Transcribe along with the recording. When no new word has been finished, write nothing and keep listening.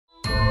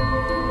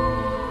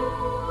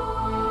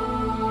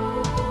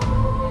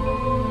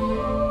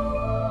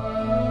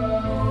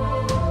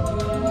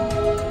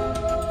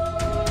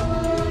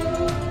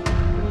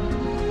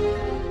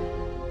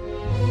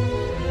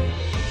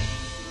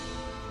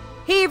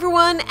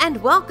everyone,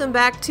 and welcome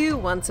back to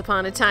Once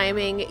Upon a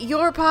Timing,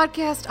 your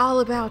podcast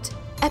all about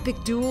epic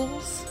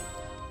duels,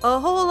 a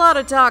whole lot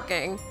of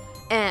talking,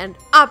 and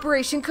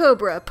Operation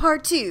Cobra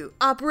Part 2,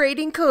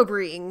 Operating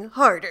Cobraing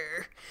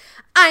Harder.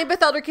 I'm Beth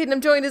Elderkid, and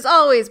I'm joined as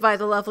always by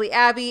the lovely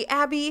Abby.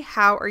 Abby,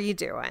 how are you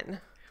doing?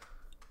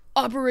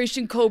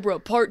 Operation Cobra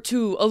Part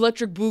 2,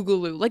 Electric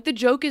Boogaloo. Like, the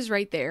joke is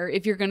right there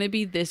if you're gonna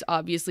be this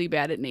obviously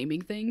bad at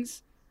naming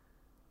things.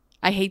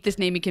 I hate this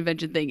naming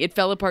convention thing. It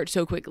fell apart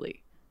so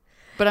quickly.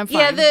 But I'm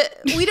fine. Yeah,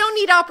 we don't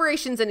need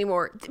operations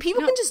anymore.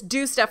 People can just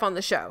do stuff on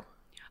the show.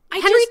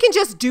 Henry can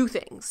just do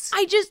things.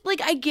 I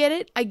get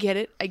it. I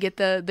get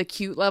the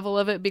cute level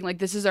of it, being like,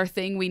 this is our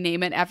thing, we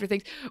name it after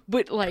things.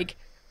 But, like,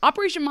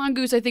 Operation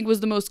Mongoose, I think,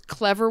 was the most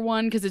clever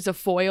one, because it's a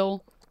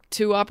foil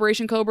to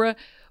Operation Cobra.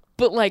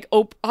 But, like,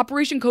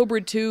 Operation Cobra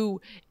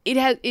 2,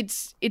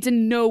 it's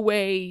in no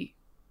way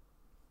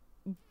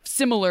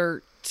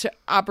similar to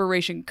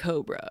Operation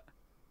Cobra.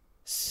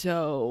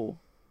 So...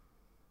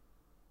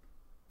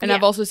 And yeah.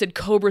 I've also said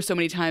Cobra so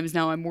many times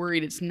now, I'm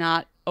worried it's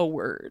not a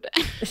word.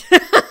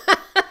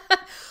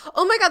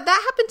 Oh my God,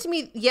 that happened to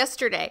me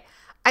yesterday.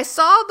 I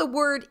saw the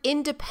word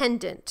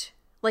independent,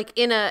 like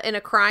in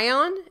a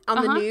cryon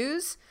on the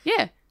news.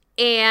 Yeah.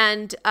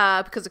 And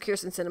because of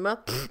Kirsten Cinema.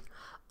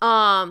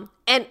 And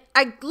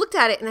I looked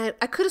at it and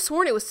I could have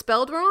sworn it was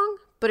spelled wrong,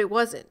 but it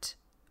wasn't.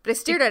 But I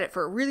stared at it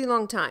for a really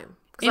long time.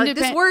 Like,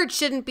 this word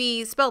shouldn't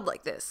be spelled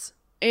like this.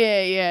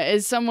 Yeah.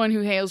 As someone who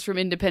hails from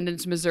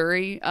Independence,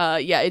 Missouri,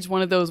 it's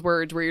one of those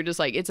words where you're just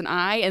like, it's an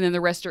I, and then the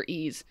rest are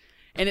E's.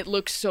 And it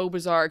looks so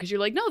bizarre, because you're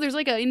like, no, there's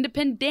like an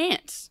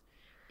independence.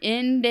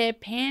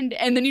 Independent.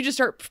 And then you just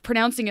start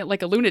pronouncing it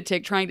like a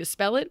lunatic trying to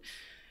spell it.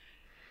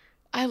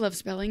 I love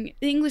spelling.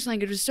 The English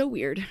language is so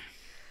weird.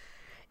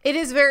 It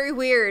is very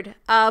weird.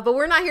 But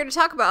we're not here to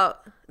talk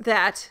about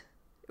that.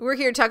 We're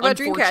here to talk about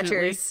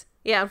Dreamcatchers.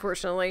 Yeah,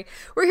 unfortunately.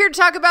 We're here to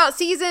talk about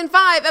Season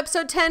 5,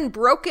 Episode 10,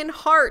 Broken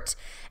Heart.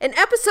 An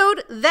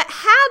episode that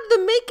had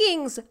the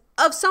makings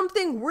of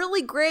something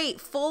really great.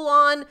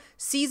 Full-on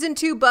Season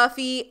 2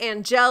 Buffy,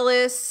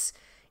 Angelus.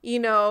 You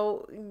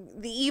know,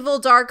 the evil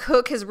Dark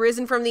Hook has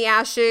risen from the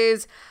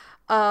ashes.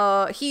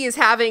 He is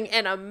having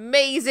an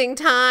amazing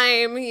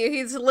time.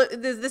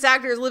 This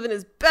actor is living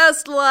his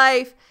best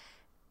life.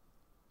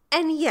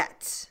 And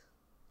yet,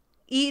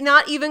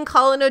 not even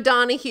Colin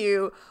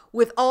O'Donoghue,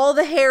 with all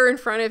the hair in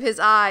front of his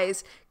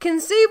eyes, can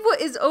save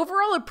what is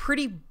overall a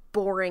pretty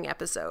boring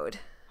episode.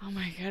 Oh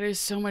my God, there's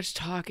so much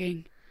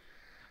talking.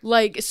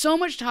 Like, so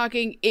much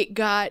talking, it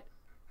got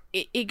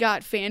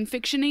fan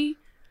fiction-y.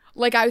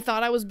 Like, I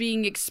thought I was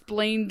being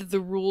explained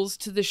the rules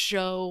to the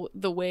show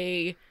the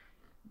way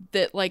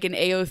that, like, an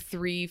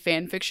AO3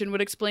 fan fiction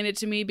would explain it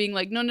to me, being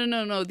like,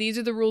 no, these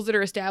are the rules that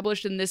are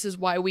established, and this is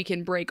why we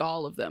can break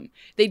all of them.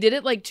 They did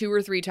it, like, 2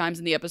 or 3 times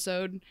in the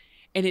episode,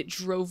 and it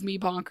drove me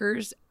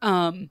bonkers.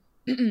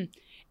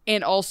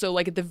 And also,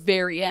 like, at the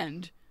very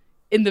end,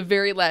 in the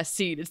very last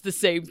scene, it's the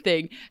same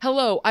thing.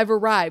 Hello, I've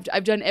arrived.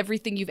 I've done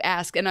everything you've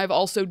asked, and I've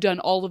also done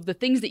all of the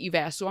things that you've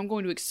asked, so I'm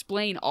going to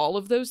explain all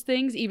of those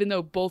things, even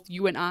though both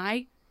you and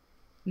I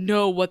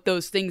know what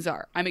those things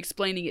are. I'm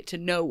explaining it to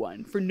no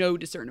one for no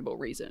discernible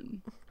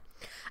reason.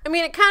 I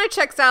mean, it kind of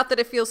checks out that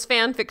it feels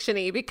fan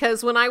fiction-y,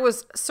 because when I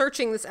was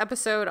searching this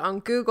episode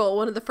on Google,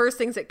 one of the first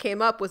things that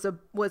came up was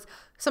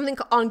something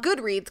on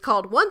Goodreads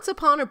called Once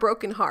Upon a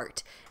Broken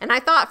Heart. And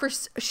I thought for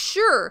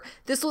sure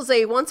this was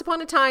a Once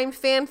Upon a Time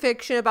fan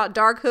fiction about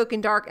Dark Hook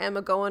and Dark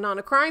Emma going on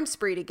a crime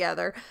spree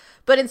together.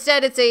 But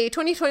instead, it's a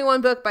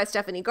 2021 book by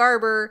Stephanie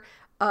Garber.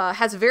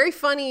 Has a very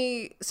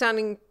funny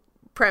sounding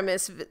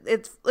premise.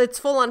 It's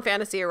full-on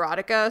fantasy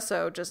erotica,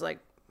 so just like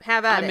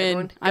have at it.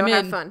 Everyone. Go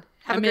have fun.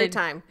 Have a great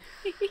time.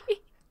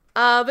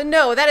 But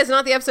no, that is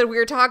not the episode we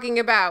are talking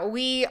about.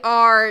 We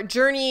are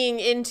journeying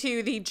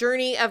into the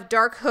journey of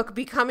Dark Hook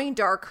becoming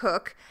Dark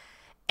Hook.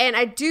 And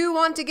I do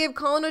want to give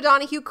Colin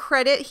O'Donoghue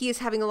credit. He is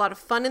having a lot of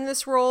fun in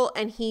this role,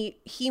 and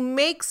he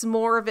makes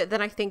more of it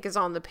than I think is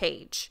on the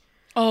page.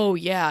 Oh,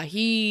 yeah.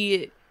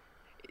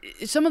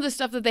 Some of the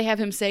stuff that they have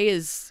him say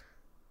is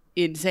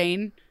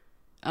insane.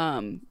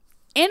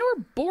 And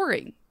or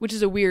boring, which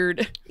is a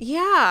weird...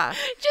 Yeah.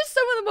 Just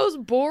some of the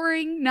most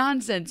boring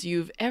nonsense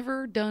you've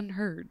ever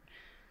heard.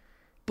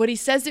 But he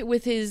says it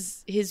with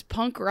his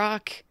punk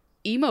rock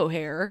emo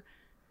hair,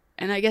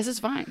 and I guess it's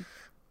fine.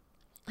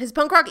 His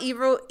punk rock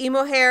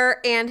emo hair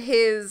and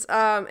his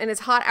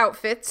hot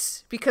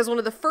outfits, because one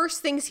of the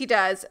first things he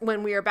does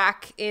when we are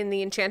back in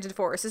the Enchanted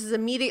Forest, this is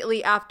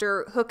immediately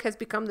after Hook has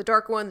become the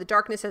Dark One, the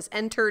darkness has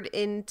entered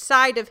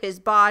inside of his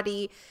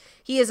body.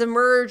 He has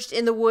emerged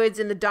in the woods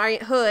in the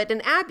giant hood,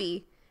 and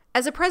Abby,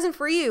 as a present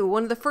for you,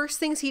 one of the first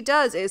things he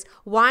does is,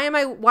 why am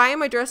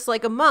I dressed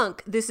like a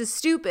monk? This is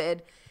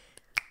stupid.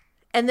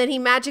 And then he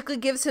magically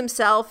gives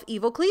himself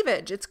evil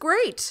cleavage. It's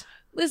great.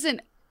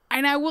 Listen,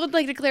 and I would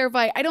like to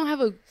clarify, I don't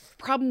have a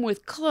problem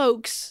with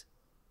cloaks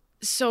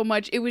so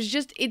much. It was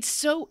just, it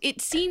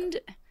seemed,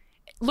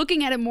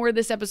 looking at it more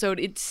this episode,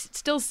 it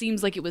still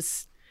seems like it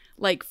was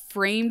like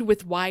framed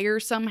with wire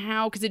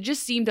somehow, because it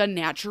just seemed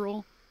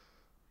unnatural.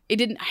 It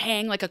didn't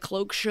hang like a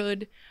cloak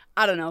should.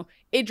 I don't know.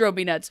 It drove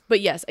me nuts.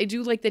 But yes, I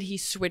do like that he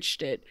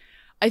switched it.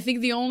 I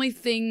think the only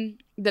thing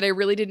that I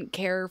really didn't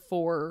care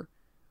for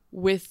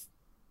with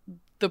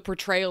the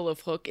portrayal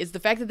of Hook is the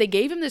fact that they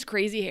gave him this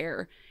crazy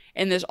hair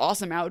and this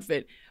awesome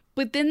outfit,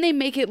 but then they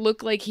make it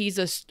look like he's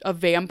a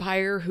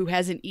vampire who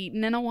hasn't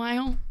eaten in a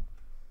while.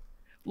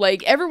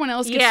 Like, everyone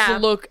else gets to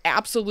look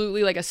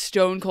absolutely like a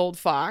stone cold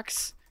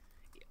fox.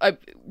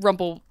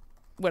 Rumple,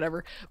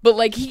 whatever. But,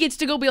 like, he gets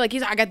to go be like,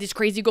 I got this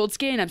crazy gold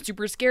skin, I'm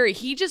super scary.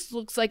 He just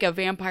looks like a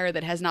vampire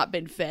that has not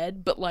been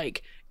fed, but,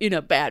 like, in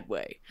a bad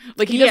way.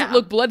 Like, he doesn't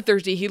look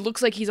bloodthirsty. He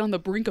looks like he's on the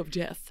brink of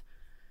death.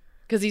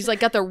 Because he's, like,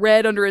 got the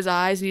red under his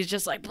eyes, and he's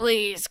just like,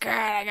 please, God,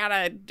 I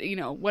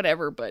gotta,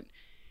 whatever. But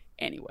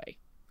anyway.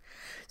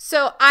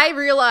 So I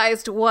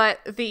realized what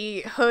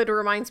the hood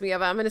reminds me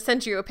of. I'm going to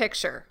send you a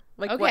picture.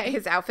 Like, what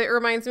his outfit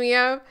reminds me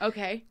of.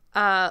 Okay.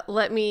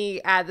 Let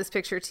me add this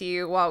picture to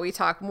you while we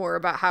talk more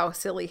about how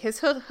silly his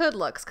hood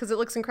looks, because it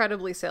looks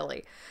incredibly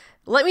silly.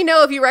 Let me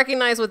know if you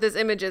recognize what this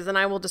image is, and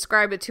I will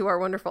describe it to our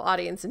wonderful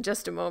audience in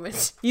just a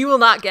moment. You will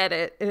not get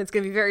it, and it's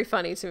going to be very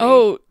funny to me.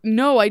 Oh,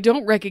 no, I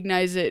don't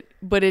recognize it,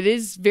 but it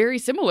is very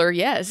similar,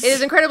 yes. It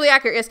is incredibly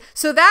accurate, yes.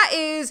 So that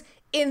is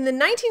in the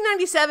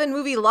 1997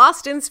 movie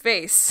Lost in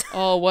Space.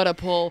 Oh, what a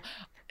pull.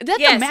 That's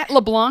the Matt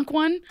LeBlanc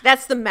one?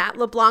 That's the Matt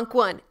LeBlanc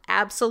one.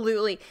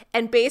 Absolutely.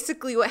 And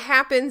basically what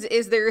happens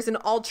is there's an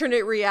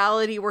alternate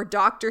reality where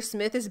Dr.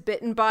 Smith is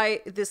bitten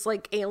by this,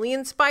 like,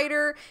 alien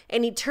spider,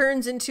 and he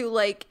turns into,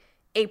 like,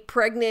 a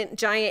pregnant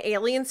giant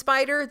alien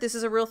spider. This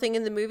is a real thing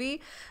in the movie.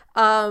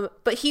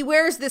 But he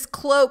wears this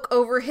cloak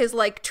over his,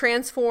 like,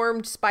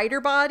 transformed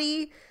spider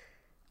body,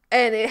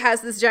 and it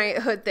has this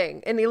giant hood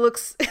thing, and he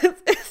looks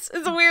it's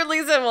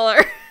weirdly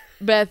similar.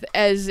 Beth,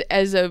 as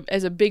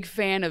a big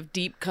fan of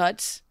deep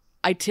cuts,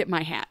 I tip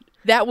my hat.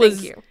 That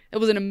was it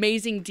was an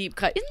amazing deep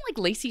cut. Isn't, like,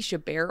 Lacey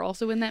Chabert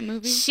also in that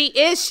movie? She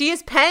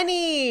is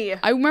Penny.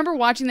 I remember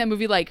watching that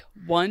movie, like,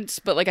 once,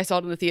 but, like, I saw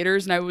it in the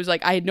theaters, and I was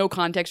like, I had no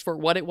context for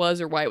what it was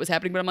or why it was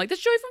happening, but I'm like,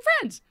 that's Joey from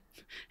Friends.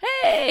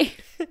 Hey.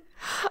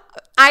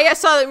 I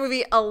saw that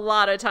movie a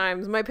lot of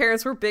times. My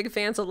parents were big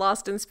fans of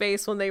Lost in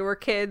Space when they were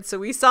kids, so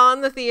we saw it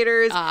in the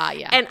theaters.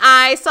 Yeah. And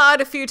I saw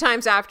it a few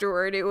times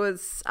afterward. It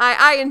was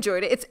I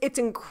enjoyed it. It's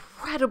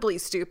incredibly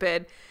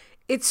stupid.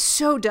 It's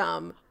so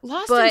dumb.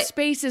 Lost in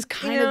Space is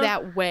kind of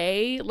that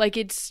way. Like,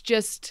 it's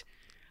just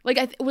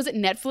like, was it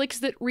Netflix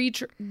that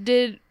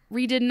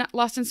redid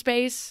Lost in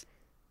Space?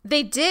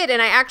 They did,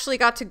 and I actually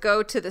got to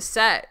go to the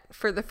set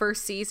for the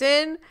first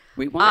season.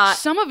 We watched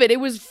some of it. It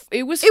was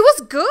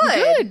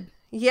good.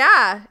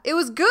 Yeah, it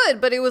was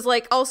good, but it was,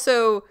 like,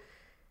 also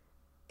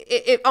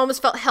it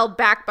almost felt held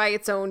back by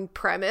its own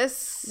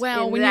premise.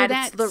 Well, when you're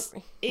that,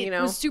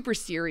 it was super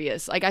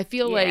serious. Like, I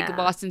feel like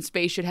Lost in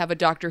Space should have a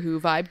Doctor Who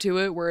vibe to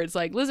it, where it's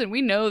like, listen,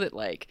 we know that,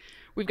 like,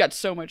 we've got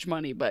so much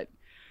money, but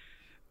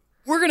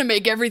we're gonna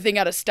make everything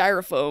out of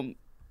styrofoam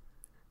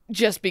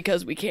just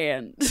because we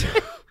can.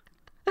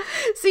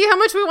 See how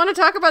much we want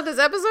to talk about this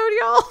episode,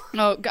 y'all?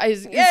 Oh,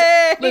 guys,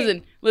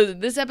 listen,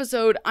 this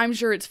episode, I'm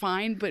sure it's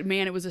fine, but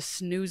man, it was a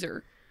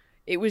snoozer.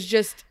 It was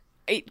just,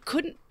 it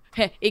couldn't,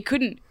 ready?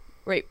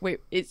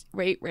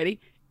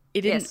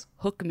 It didn't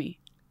hook me.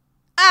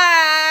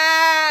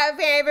 All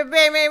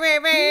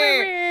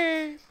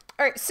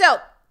right, so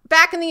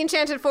back in the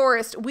Enchanted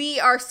Forest, we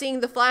are seeing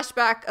the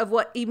flashback of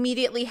what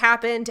immediately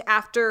happened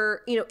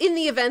after, in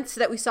the events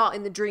that we saw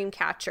in the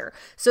Dreamcatcher.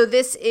 So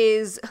this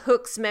is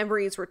Hook's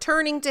memories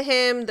returning to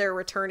him. They're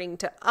returning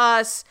to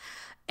us.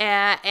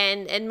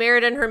 And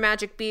Merida and her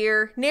magic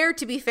beer, ne'er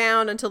to be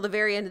found until the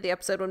very end of the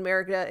episode, when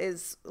Merida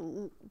is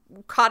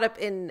caught up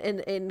in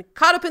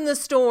the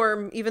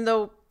storm, even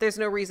though there's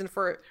no reason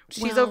for it.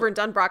 She's over in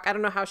Dunbrock. I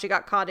don't know how she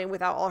got caught in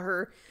without all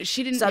her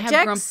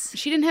subjects.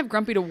 She didn't have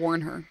Grumpy to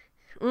warn her.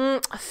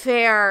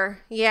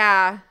 Fair.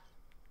 Yeah.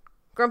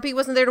 Grumpy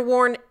wasn't there to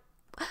warn.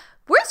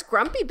 Where's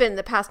Grumpy been in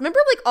the past?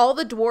 Remember, like, all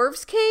the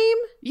dwarves came?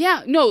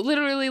 Yeah, no,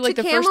 literally, like,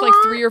 the first, like,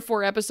 3 or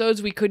 4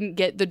 episodes, we couldn't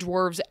get the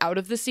dwarves out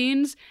of the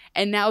scenes,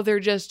 and now they're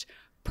just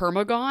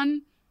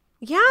permagone.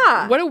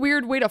 Yeah. What a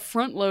weird way to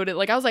front load it.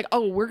 Like, I was like,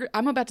 oh,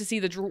 I'm about to see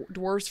the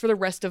dwarves for the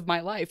rest of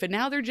my life, and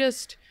now they're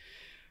just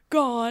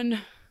gone.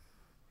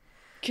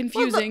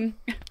 Confusing.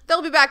 Well,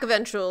 they'll be back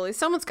eventually.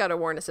 Someone's got to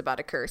warn us about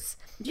a curse.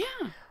 Yeah.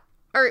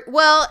 All right,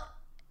 well,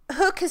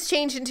 Hook has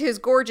changed into his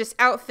gorgeous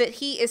outfit.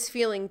 He is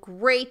feeling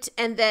great.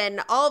 And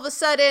then all of a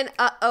sudden,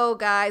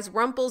 guys,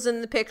 Rumple's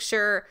in the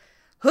picture.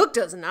 Hook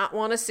does not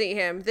want to see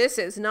him. This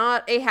is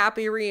not a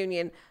happy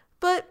reunion.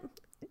 But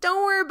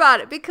don't worry about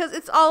it, because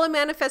it's all a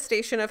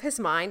manifestation of his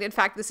mind. In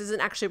fact, this isn't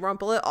actually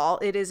Rumple at all.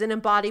 It is an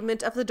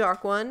embodiment of the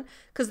Dark One,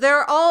 because there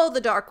are all the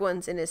Dark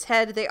Ones in his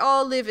head. They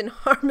all live in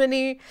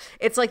harmony.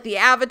 It's like the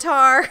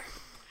Avatar.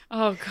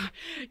 Oh, God.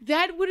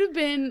 That would have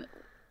been...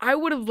 I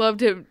would have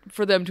loved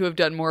for them to have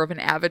done more of an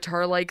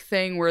Avatar-like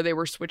thing where they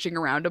were switching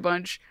around a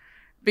bunch,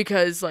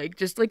 because, like,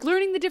 just, like,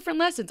 learning the different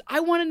lessons. I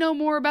want to know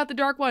more about the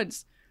Dark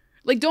Ones.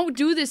 Like, don't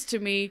do this to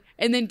me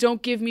and then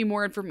don't give me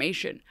more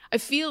information. I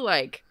feel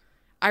like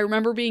I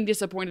remember being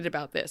disappointed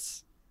about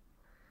this.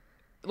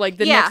 Like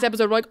the next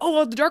episode, we're like, oh,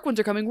 well, the Dark Ones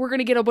are coming. We're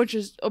gonna get a bunch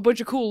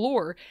of cool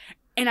lore,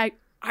 and I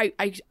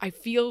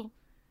feel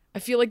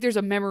like there's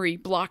a memory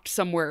blocked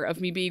somewhere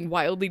of me being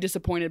wildly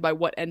disappointed by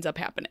what ends up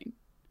happening.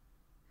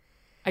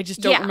 I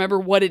just don't remember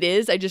what it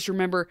is. I just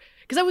remember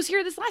because I was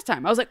here this last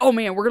time. I was like, oh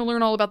man, we're gonna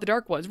learn all about the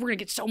Dark Ones. We're gonna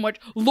get so much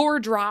lore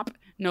drop.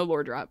 No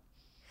lore drop.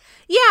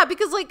 Yeah,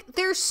 because like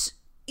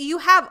you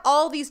have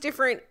all these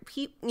different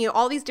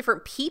all these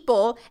different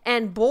people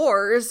and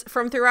boars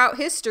from throughout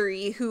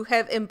history who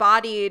have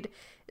embodied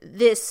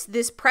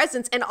this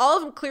presence, and all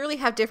of them clearly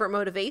have different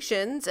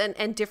motivations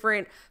and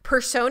different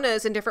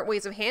personas and different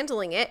ways of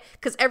handling it,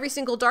 because every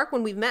single Dark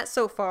One we've met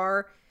so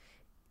far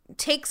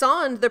takes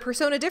on the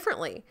persona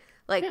differently.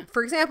 Like,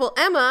 for example,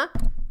 Emma,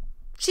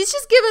 she's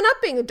just given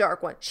up being a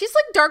Dark One. She's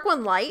like Dark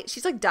One Light.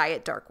 She's like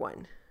Diet Dark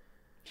One.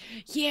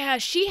 Yeah,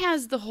 she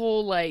has the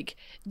whole, like,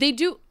 they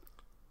do...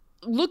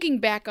 Looking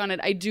back on it,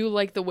 I do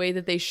like the way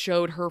that they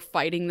showed her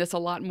fighting this a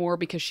lot more,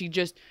 because she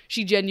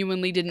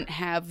genuinely didn't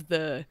have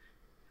the...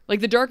 Like,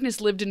 the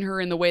darkness lived in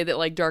her in the way that,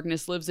 like,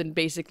 darkness lives in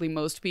basically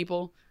most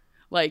people.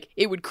 Like,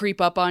 it would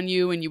creep up on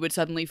you and you would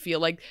suddenly feel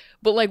like...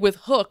 But, like, with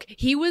Hook,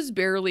 he was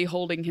barely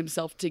holding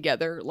himself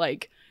together.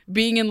 Like,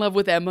 being in love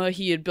with Emma,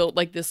 he had built,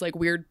 like, this, like,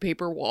 weird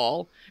paper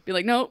wall. Be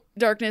like, no,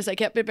 darkness, I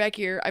kept it back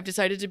here. I've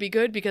decided to be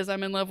good because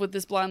I'm in love with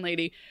this blonde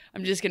lady.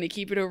 I'm just gonna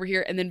keep it over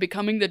here. And then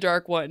becoming the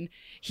Dark One,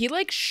 he,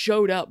 like,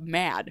 showed up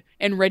mad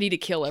and ready to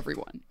kill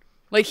everyone.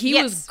 Like,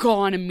 he was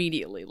gone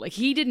immediately. Like,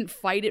 he didn't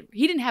fight it.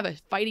 He didn't have a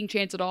fighting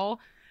chance at all.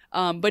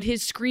 But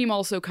his scream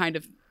also kind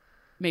of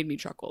made me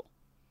chuckle.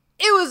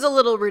 It was a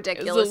little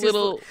ridiculous. It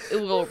was a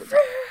little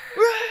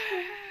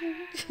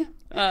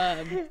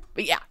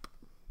but yeah.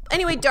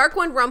 Anyway, Dark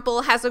One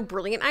Rumple has a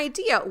brilliant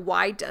idea.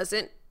 Why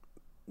doesn't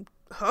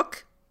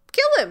Hook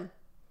kill him?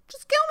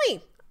 Just kill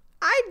me.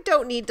 I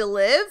don't need to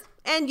live,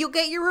 and you'll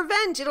get your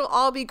revenge. It'll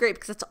all be great,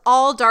 because that's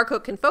all Dark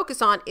Hook can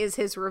focus on is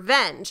his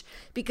revenge,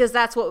 because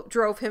that's what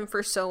drove him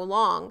for so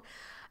long.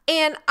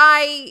 And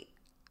I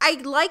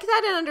like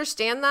that and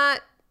understand that.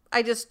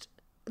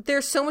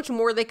 There's so much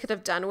more they could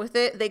have done with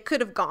it. They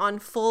could have gone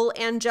full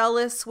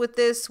Angelus with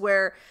this,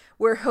 where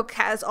Hook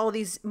has all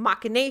these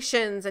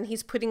machinations and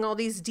he's putting all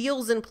these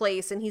deals in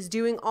place and he's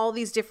doing all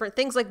these different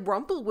things like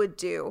Rumple would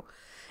do.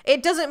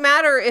 It doesn't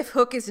matter if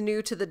Hook is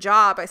new to the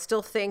job. I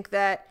still think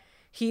that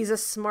he's a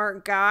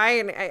smart guy,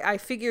 and I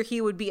figure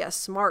he would be a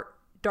smart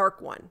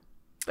Dark One.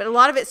 But a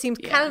lot of it seems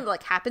kind of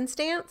like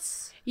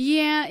happenstance.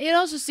 Yeah, it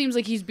also seems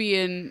like he's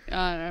being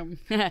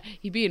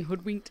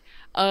hoodwinked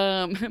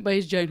by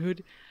his giant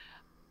hood.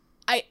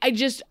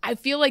 I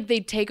feel like they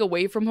take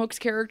away from Hook's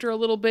character a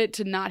little bit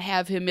to not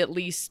have him at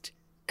least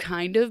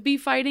kind of be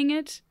fighting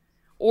it,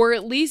 or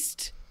at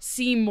least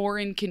seem more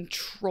in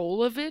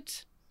control of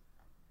it.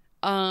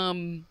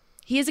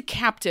 He is a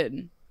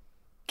captain.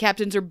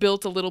 Captains are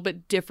built a little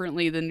bit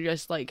differently than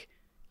just like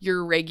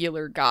your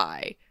regular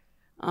guy.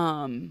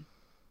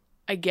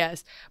 I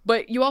guess.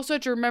 But you also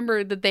have to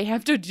remember that they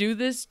have to do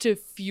this to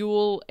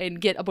fuel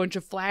and get a bunch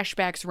of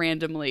flashbacks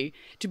randomly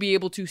to be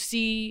able to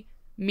see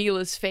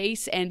Mila's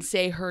face and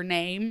say her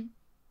name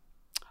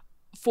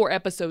 4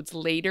 episodes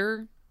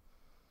later.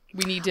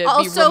 We need to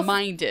be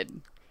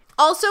reminded.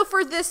 Also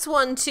for this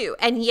one too.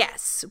 And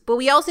yes, but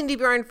we also need to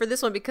be reminded for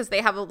this one because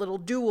they have a little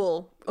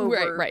duel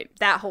over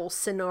that whole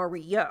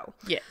scenario.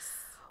 Yes.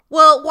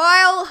 Well,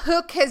 while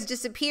Hook has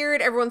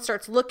disappeared, everyone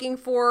starts looking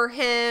for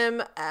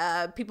him.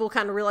 People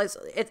kind of realize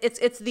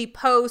it's the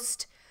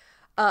post.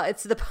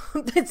 It's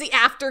the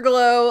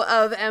afterglow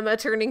of Emma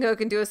turning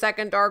Hook into a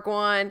second Dark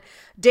One.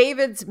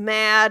 David's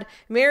mad.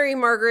 Mary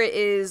Margaret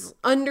is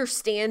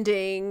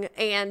understanding,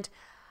 and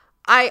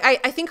I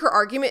think her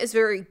argument is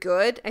very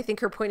good. I think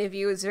her point of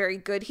view is very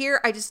good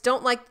here. I just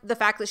don't like the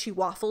fact that she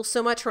waffles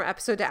so much from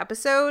episode to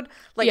episode.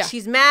 Like,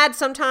 she's mad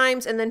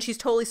sometimes, and then she's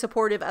totally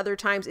supportive other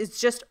times. It's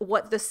just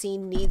what the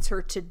scene needs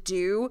her to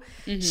do.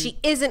 Mm-hmm. She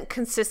isn't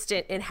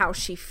consistent in how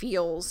she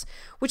feels,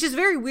 which is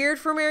very weird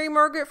for Mary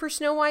Margaret for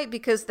Snow White,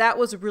 because that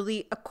was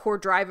really a core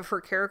drive of her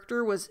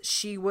character, was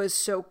she was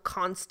so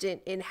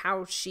constant in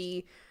how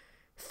she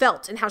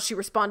felt and how she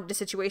responded to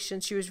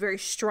situations. She was very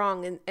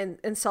strong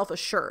and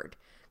self-assured.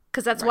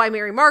 Because that's why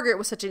Mary Margaret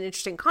was such an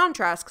interesting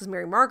contrast, because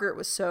Mary Margaret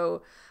was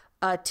so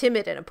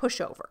timid and a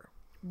pushover.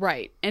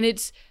 Right. And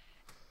it's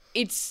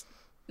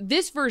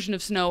this version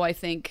of Snow, I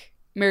think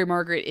Mary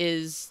Margaret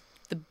is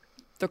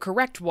the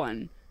correct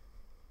one,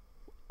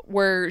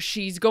 where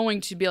she's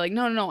going to be like,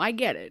 no, I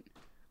get it.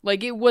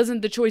 Like, it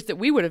wasn't the choice that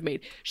we would have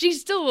made.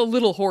 She's still a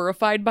little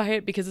horrified by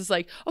it, because it's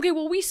like, okay,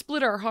 well, we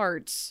split our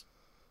hearts.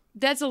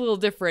 That's a little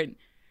different.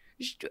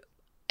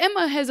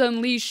 Emma has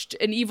unleashed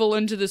an evil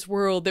into this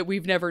world that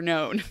we've never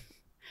known.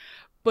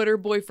 But her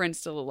boyfriend's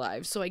still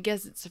alive, so I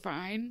guess it's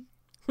fine.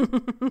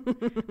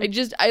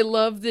 I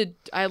love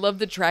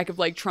the track of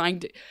like trying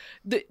to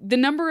the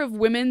number of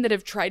women that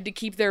have tried to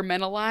keep their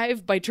men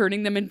alive by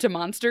turning them into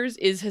monsters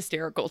is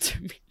hysterical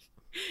to me.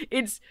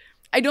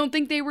 I don't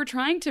think they were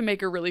trying to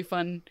make a really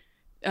fun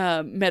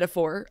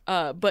metaphor,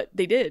 but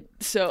they did.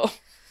 So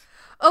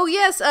Oh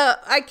yes,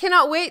 I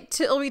cannot wait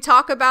till we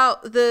talk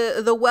about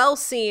the well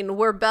scene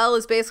where Belle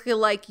is basically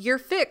like, "You're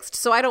fixed,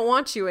 so I don't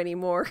want you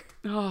anymore."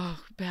 Oh,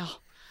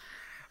 Belle.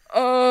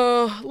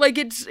 Oh, like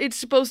it's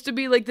supposed to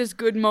be like this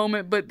good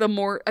moment, but the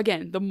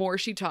more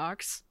she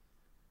talks,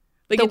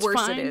 like The it's worse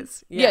fine. it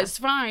is. Yeah. It's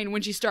fine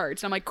when she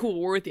starts. I'm like,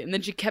 cool, we're with you. And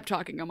then she kept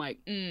talking. I'm like,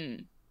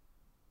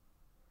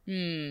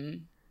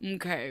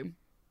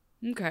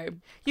 okay.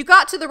 You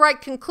got to the right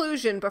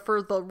conclusion, but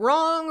for the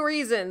wrong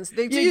reasons.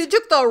 You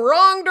took the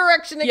wrong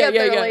direction to get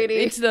there, lady.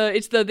 It's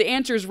the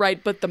answer's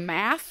right, but the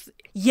math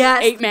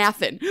yes, ain't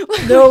mathin'.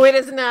 No, it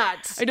is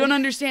not. I don't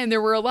understand.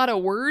 There were a lot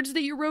of words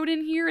that you wrote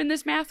in here in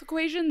this math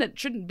equation that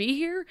shouldn't be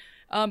here,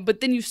 but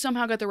then you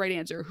somehow got the right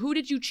answer. Who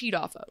did you cheat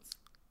off of?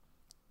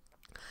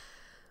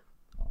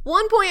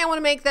 One point I want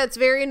to make that's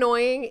very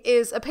annoying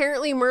is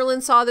apparently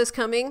Merlin saw this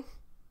coming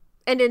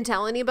and didn't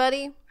tell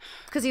anybody,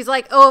 because he's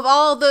like, "Oh, of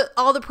all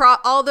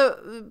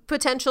the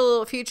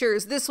potential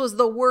futures, this was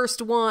the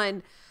worst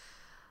one."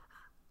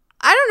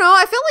 I don't know.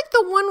 I feel like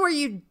the one where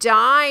you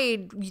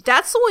died,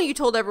 that's the one you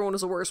told everyone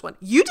was the worst one.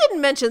 You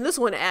didn't mention this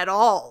one at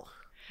all.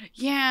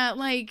 Yeah,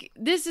 like,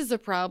 this is a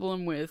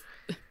problem with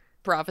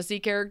prophecy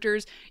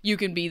characters. You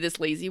can be this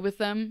lazy with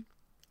them.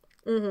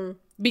 Mm-hmm.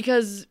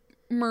 Because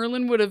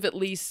Merlin would have at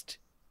least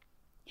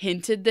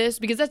hinted this,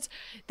 because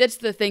that's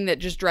the thing that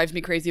just drives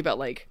me crazy about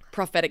like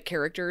prophetic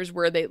characters,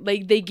 where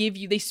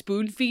they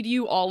spoon feed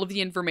you all of the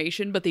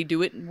information, but they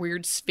do it in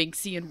weird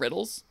Sphinxian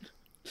riddles.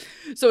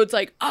 So it's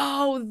like,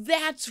 oh,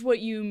 that's what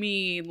you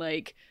mean.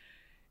 Like,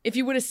 if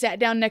you would have sat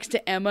down next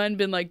to Emma and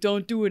been like,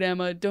 "Don't do it,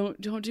 Emma. Don't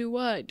do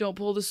what? Don't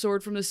pull the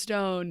sword from the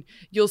stone.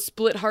 You'll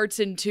split hearts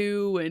in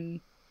two,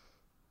 and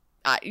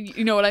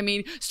you know what I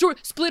mean?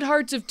 Split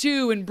hearts of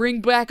two and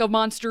bring back a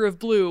monster of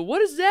blue." What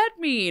does that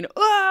mean?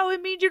 Oh,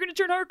 it means you're going to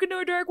turn Hark into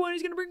a dark one.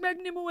 He's going to bring back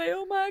Nimue.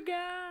 Oh my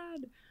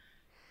god.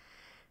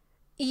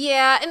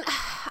 Yeah, and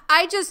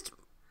I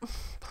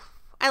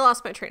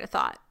lost my train of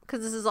thought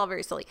because this is all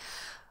very silly.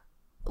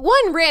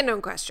 One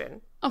random question.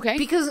 Okay.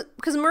 Because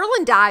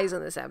Merlin dies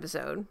in this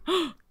episode.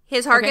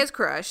 His heart gets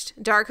crushed.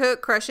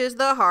 Darkhook crushes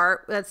the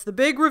heart. That's the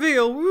big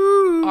reveal.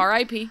 Woo!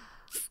 R.I.P.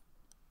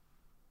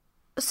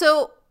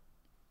 So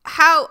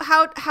how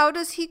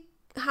is he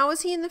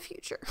in the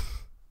future?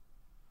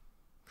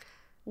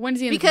 When's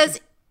he in because the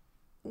future?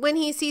 When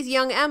he sees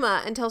young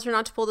Emma and tells her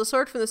not to pull the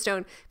sword from the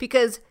stone,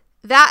 because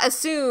that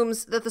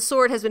assumes that the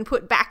sword has been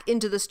put back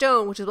into the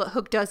stone, which is what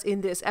Hook does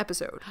in this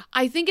episode.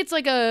 I think it's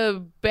like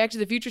a Back to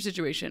the Future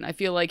situation. I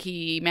feel like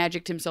he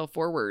magicked himself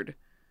forward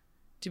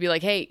to be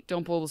like, "Hey,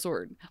 don't pull the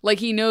sword." Like,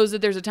 he knows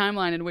that there's a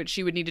timeline in which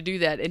she would need to do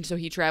that, and so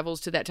he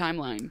travels to that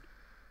timeline.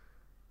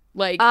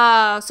 Like,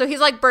 so he's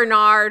like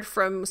Bernard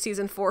from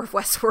season 4 of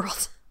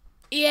Westworld.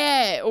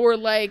 Yeah, or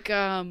like,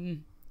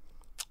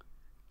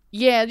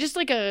 yeah, just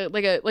like a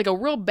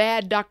real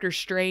bad Doctor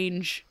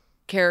Strange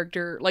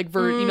character, like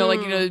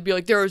it'd be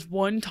like, there is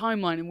one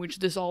timeline in which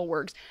this all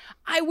works.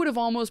 I would have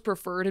almost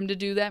preferred him to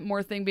do that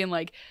more thing, being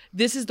like,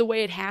 this is the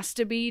way it has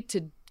to be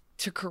to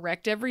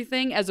correct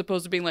everything, as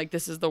opposed to being like,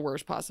 this is the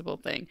worst possible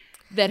thing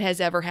that has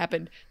ever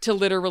happened to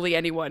literally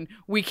anyone.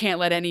 We can't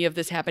let any of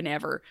this happen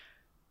ever.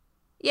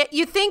 Yeah,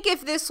 you think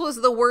if this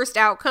was the worst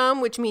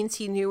outcome, which means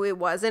he knew it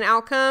was an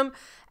outcome,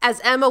 as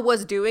Emma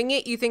was doing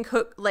it, you think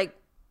Hook, like,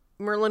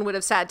 Merlin would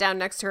have sat down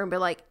next to her and been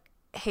like,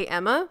 "Hey,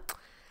 Emma,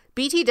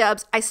 BT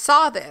dubs, I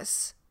saw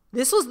this.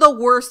 This was the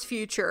worst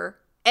future.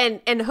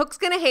 And Hook's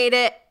going to hate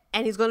it,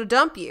 and he's going to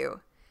dump you.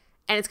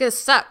 And it's going to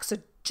suck, so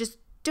just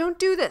don't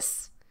do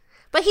this."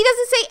 But he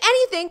doesn't say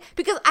anything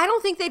because I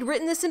don't think they'd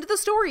written this into the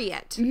story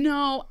yet.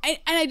 No, and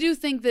I do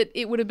think that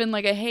it would have been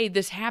like a, hey,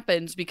 this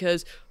happens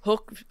because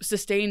Hook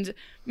sustains,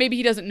 maybe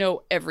he doesn't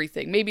know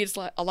everything. Maybe it's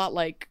a lot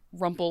like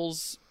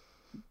Rumpel's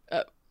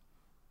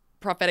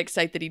prophetic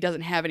sight that he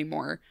doesn't have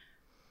anymore.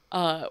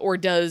 Or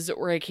does,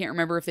 or I can't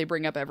remember if they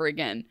bring up ever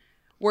again.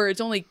 Where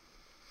it's only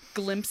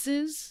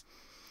glimpses.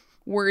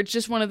 Where it's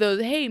just one of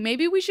those, hey,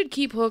 maybe we should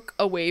keep Hook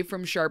away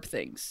from sharp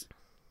things.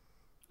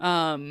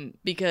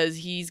 Because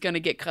he's gonna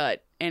get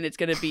cut and it's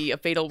gonna be a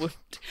fatal wound.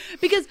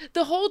 Because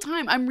the whole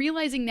time I'm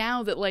realizing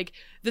now that, like,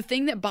 the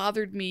thing that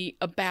bothered me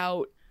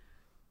about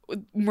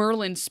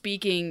Merlin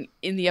speaking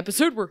in the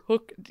episode where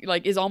Hook,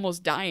 like, is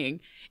almost dying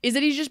is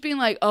that he's just being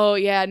like, "Oh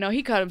yeah, no,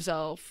 he cut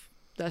himself.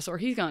 That's or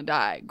he's gonna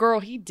die.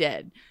 Girl, he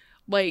dead."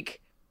 Like,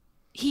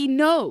 he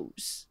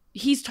knows.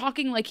 He's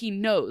talking like he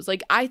knows.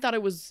 Like, I thought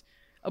it was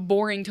a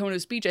boring tone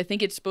of speech. I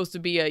think it's supposed to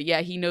be a,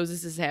 yeah, he knows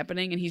this is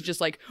happening, and he's just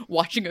like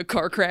watching a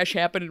car crash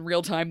happen in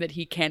real time that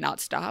he cannot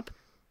stop.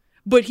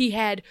 But he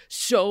had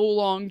so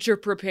long to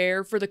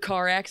prepare for the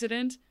car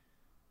accident.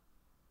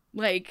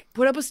 Like,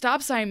 put up a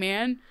stop sign,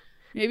 man.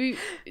 Maybe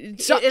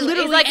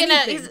literally he's like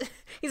anything.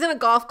 He's in a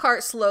golf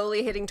cart,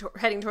 slowly heading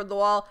toward the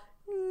wall.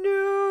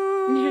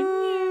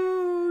 No.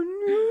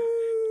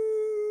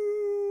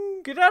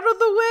 Get out of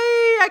the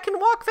way. I can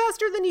walk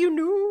faster than you.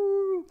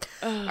 No.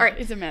 All right.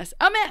 It's a mess.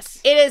 A mess.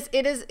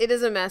 It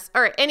is a mess.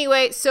 All right.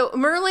 Anyway, so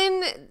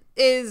Merlin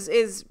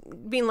is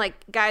being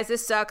like, guys,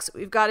 this sucks.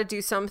 We've got to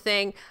do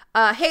something.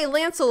 Hey,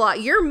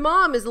 Lancelot, your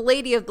mom is the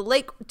Lady of the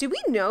Lake. Do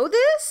we know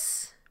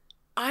this?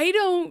 I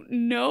don't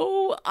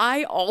know.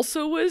 I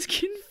also was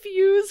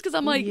confused because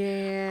I'm like,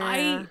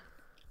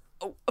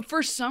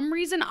 for some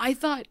reason, I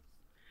thought,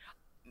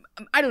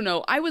 I don't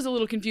know. I was a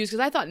little confused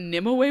because I thought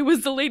Nimue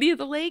was the Lady of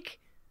the Lake.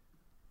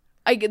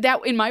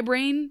 That in my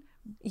brain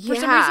for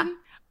some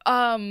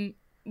reason.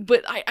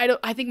 But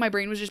I think my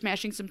brain was just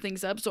mashing some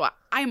things up. So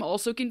I'm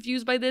also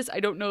confused by this. I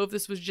don't know if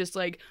this was just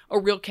like a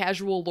real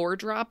casual lore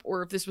drop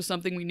or if this was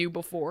something we knew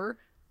before.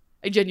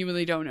 I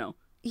genuinely don't know.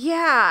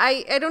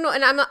 Yeah, I don't know.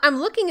 And I'm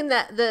looking in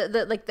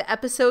the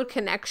episode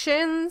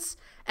connections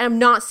and I'm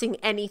not seeing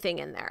anything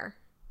in there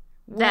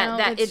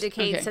that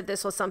indicates that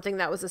this was something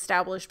that was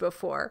established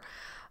before.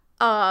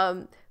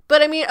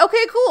 But I mean,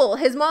 okay, cool.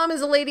 His mom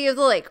is a Lady of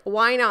the Lake.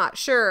 Why not?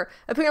 Sure.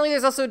 Apparently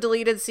there's also a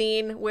deleted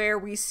scene where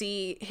we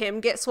see him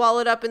get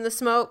swallowed up in the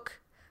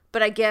smoke.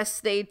 But I guess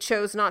they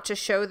chose not to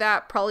show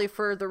that, probably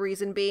for the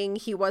reason being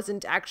he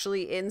wasn't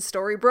actually in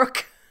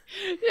Storybrooke.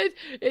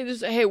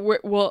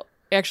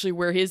 Actually,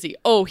 where is he?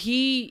 Oh,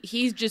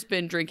 he's just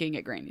been drinking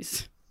at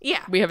Granny's.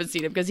 Yeah. We haven't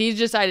seen him because he's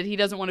decided he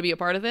doesn't want to be a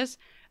part of this.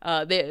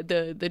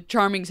 The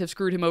Charmings have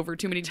screwed him over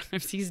too many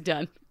times. He's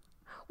done.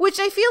 Which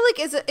I feel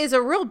like is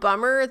a real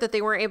bummer that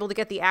they weren't able to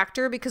get the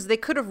actor because they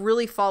could have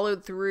really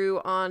followed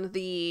through on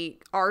the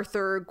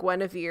Arthur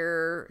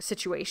Guinevere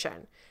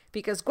situation.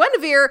 Because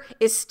Guinevere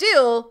is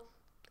still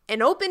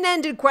an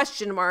open-ended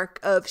question mark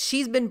of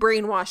she's been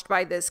brainwashed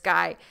by this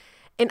guy.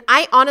 And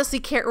I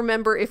honestly can't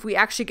remember if we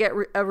actually get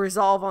a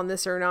resolve on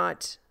this or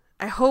not.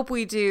 I hope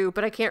we do,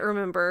 but I can't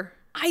remember.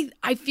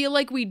 I feel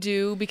like we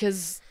do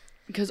because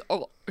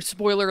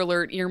spoiler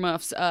alert,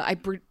 earmuffs,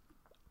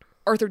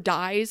 Arthur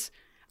dies.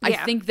 I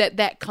think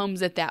that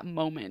comes at that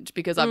moment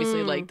because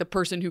obviously like the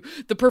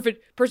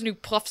perfect person who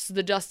puffs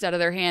the dust out of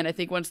their hand, I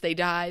think once they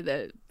die,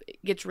 it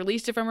gets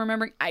released if I'm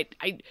remembering. I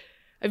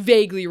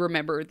vaguely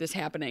remember this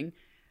happening.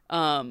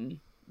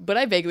 But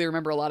I vaguely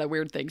remember a lot of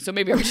weird things, so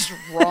maybe I'm just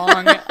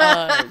wrong.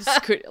 A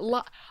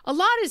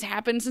lot has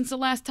happened since the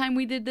last time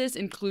we did this,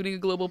 including a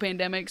global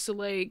pandemic, so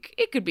like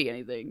it could be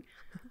anything.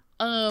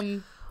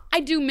 I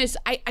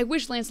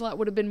wish Lancelot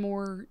would have been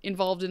more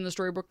involved in the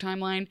Storybrooke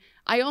timeline.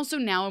 I also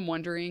now am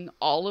wondering,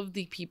 all of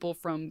the people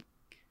from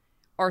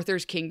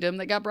Arthur's kingdom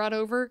that got brought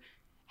over,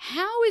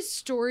 how is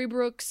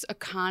Storybrooke's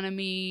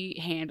economy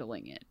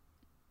handling it?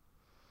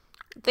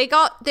 They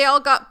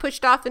all got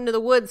pushed off into the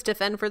woods to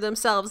fend for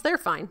themselves. They're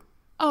fine.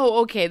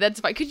 Oh, okay, that's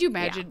fine. Could you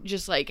imagine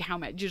just like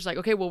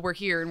okay, well, we're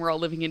here and we're all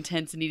living in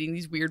tents and eating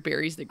these weird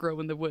berries that grow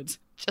in the woods.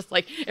 Just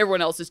like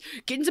everyone else is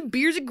getting some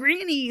beers at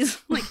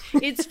Granny's. Like,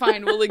 it's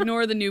fine. We'll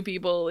ignore the new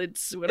people.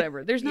 It's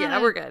whatever. There's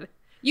not we're good.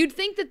 You'd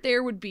think that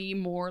there would be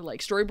more, like,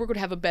 Storybrooke would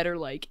have a better,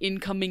 like,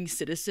 incoming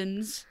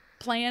citizens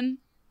plan.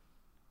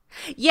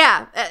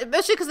 Yeah,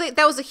 especially because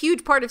that was a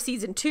huge part of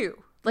season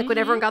 2. Like, when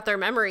everyone got their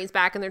memories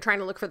back and they're trying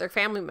to look for their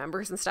family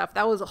members and stuff,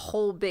 that was a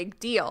whole big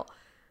deal.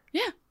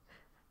 Yeah.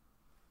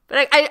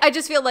 But I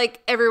just feel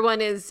like everyone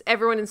in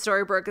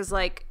Storybrooke is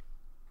like,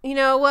 you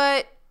know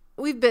what?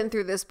 We've been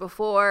through this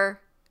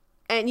before.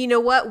 And you know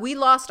what? We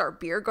lost our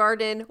beer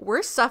garden.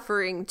 We're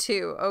suffering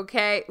too,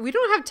 okay? We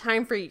don't have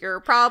time for your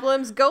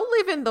problems. Go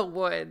live in the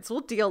woods.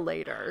 We'll deal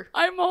later.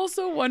 I'm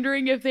also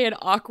wondering if they had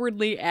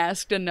awkwardly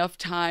asked enough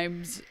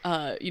times,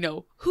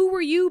 who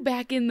were you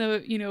back in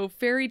the,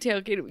 fairy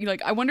tale?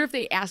 Like, I wonder if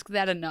they asked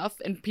that enough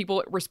and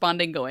people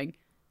responding going,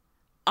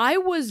 I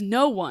was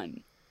no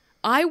one.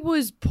 I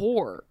was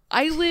poor.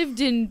 I lived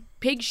in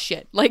pig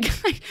shit. Like,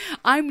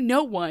 I'm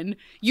no one.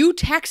 You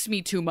tax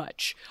me too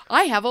much.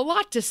 I have a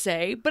lot to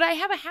say, but I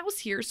have a house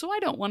here, so I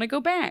don't want to go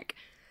back.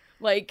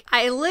 Like,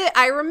 I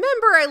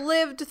remember I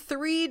lived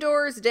 3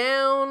 doors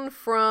down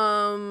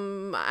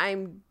from,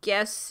 I'm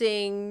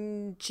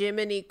guessing,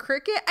 Jiminy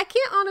Cricket. I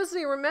can't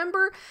honestly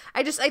remember.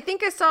 I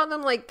think I saw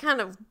them, like, kind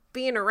of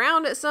being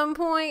around at some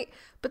point,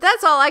 but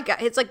that's all I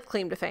got. It's like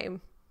claim to fame.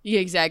 Yeah,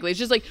 exactly. It's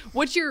just like,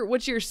 what's your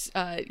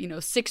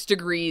 6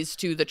 degrees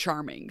to the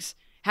Charmings?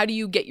 How do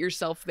you get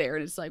yourself there?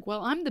 And it's like,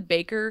 well, I'm the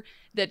baker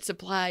that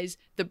supplies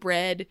the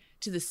bread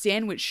to the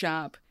sandwich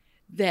shop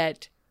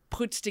that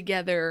puts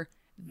together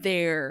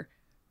their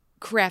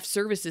craft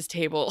services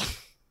table.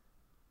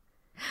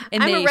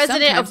 And I'm they a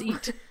resident sometimes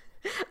eat.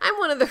 I'm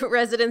one of the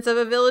residents of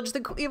a village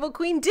the evil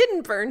queen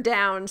didn't burn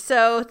down,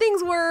 so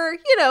things were,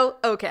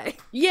 okay.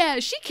 Yeah,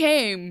 she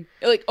came.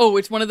 Like, oh,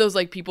 it's one of those,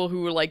 like, people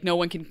who were like, no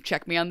one can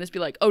check me on this. Be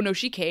like, oh, no,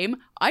 she came.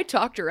 I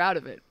talked her out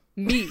of it.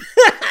 Me.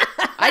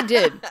 I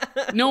did.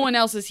 No one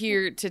else is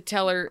here to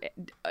tell her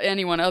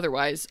anyone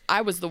otherwise.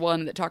 I was the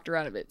one that talked her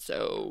out of it,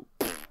 so...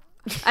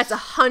 That's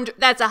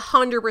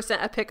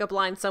 100% a pickup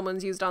line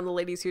someone's used on the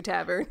Ladies Who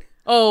Tavern.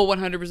 Oh,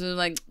 100%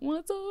 like,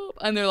 what's up?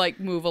 And they're like,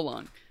 move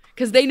along.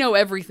 Because they know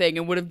everything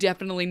and would have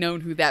definitely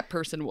known who that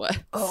person was.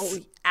 Oh,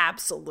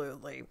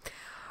 absolutely.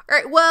 All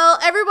right, well,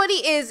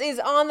 everybody is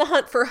on the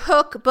hunt for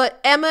Hook,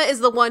 but Emma is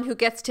the one who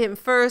gets to him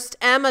first.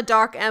 Emma,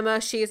 Dark Emma,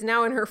 she is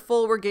now in her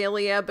full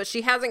regalia, but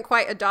she hasn't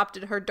quite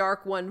adopted her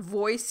Dark One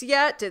voice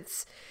yet.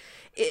 It's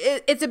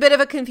a bit of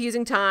a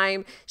confusing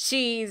time.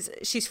 She's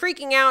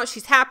freaking out.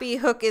 She's happy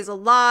Hook is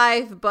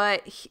alive,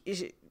 but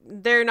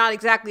they're not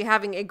exactly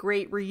having a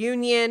great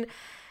reunion.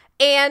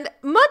 And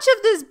much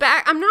of this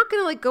I'm not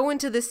going to go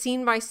into this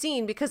scene by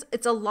scene because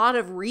it's a lot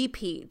of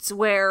repeats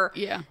where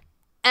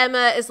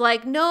Emma is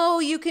like, no,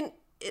 you can,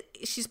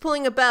 she's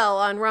pulling a bell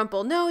on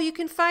Rumple. No, you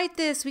can fight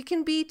this. We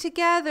can be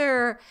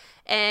together.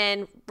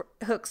 And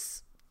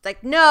Hook's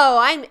like, no,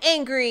 I'm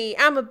angry.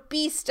 I'm a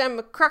beast. I'm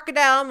a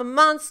crocodile. I'm a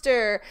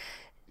monster.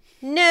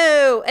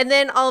 No. And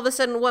then all of a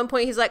sudden at one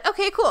point he's like,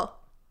 okay, cool.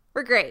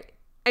 We're great.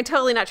 I'm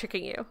totally not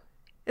tricking you.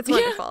 It's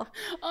wonderful.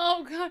 Yeah.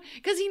 Oh, God.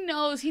 Because he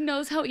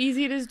knows how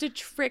easy it is to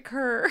trick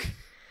her.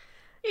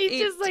 He's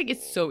just like,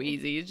 it's so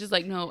easy. It's just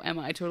like, no,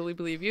 Emma, I totally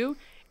believe you.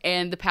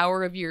 And the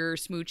power of your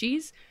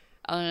smoochies.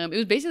 It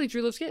was basically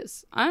True Love's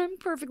Kiss. I'm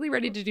perfectly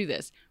ready to do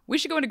this. We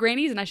should go into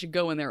Granny's and I should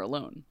go in there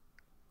alone.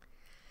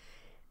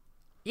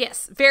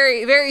 Yes,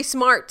 very, very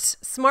smart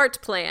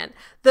plan.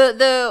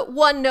 The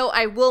one note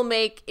I will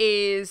make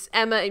is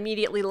Emma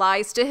immediately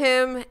lies to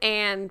him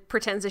and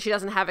pretends that she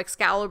doesn't have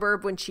Excalibur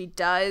when she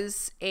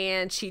does,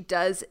 and she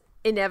does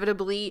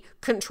inevitably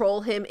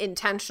control him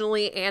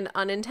intentionally and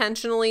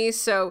unintentionally.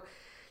 So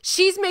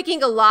she's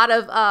making a lot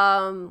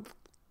of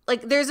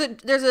there's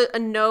a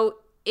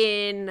note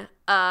in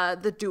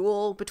the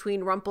duel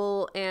between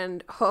Rumple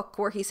and Hook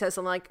where he says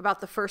something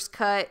about the first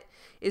cut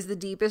is the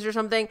deepest or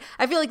something.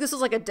 I feel like this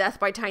was like a death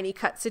by tiny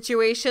cut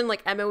situation.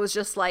 Like Emma was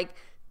just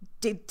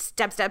did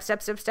step,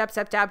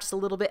 just a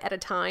little bit at a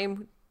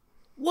time.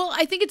 Well,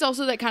 I think it's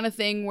also that kind of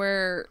thing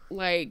where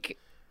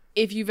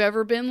if you've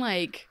ever been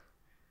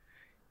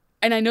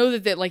and I know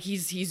that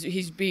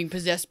he's being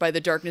possessed by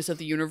the darkness of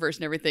the universe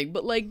and everything,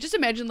 but just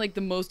imagine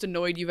the most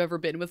annoyed you've ever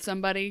been with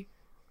somebody.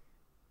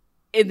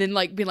 And then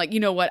being you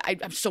know what,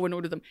 I'm so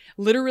annoyed with them.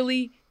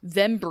 Literally,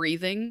 them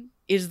breathing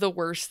is the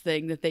worst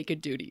thing that they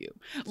could do to you.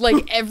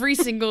 Every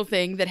single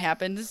thing that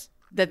happens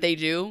that they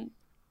do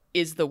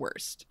is the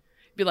worst.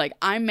 Be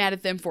I'm mad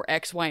at them for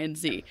X, Y, and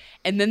Z.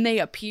 And then they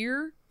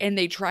appear and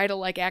they try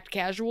to act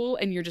casual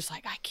and you're just I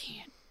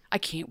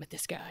can't with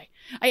this guy.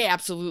 I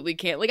absolutely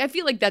can't. I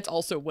feel like that's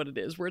also what it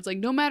is, where it's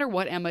no matter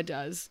what Emma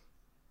does,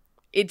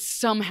 it's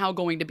somehow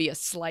going to be a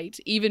slight,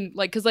 even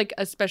because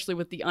especially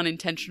with the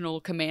unintentional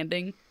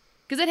commanding.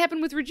 Because that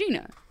happened with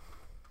Regina.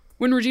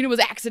 When Regina was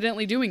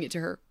accidentally doing it to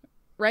her,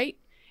 right?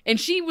 And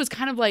she was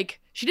kind of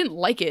she didn't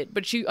like it,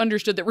 but she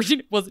understood that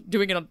Regina wasn't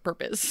doing it on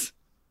purpose.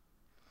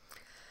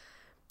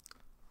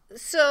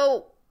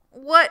 So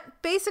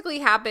what basically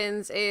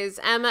happens is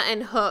Emma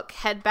and Hook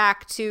head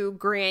back to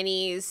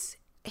Granny's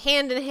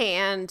hand in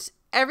hand.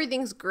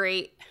 Everything's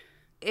great.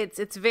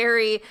 It's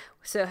very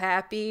so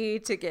happy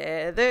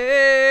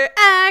together.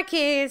 I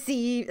can't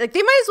see. They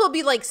might as well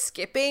be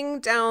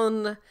skipping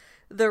down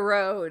the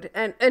road,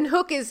 and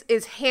Hook is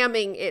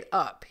hamming it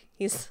up.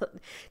 He's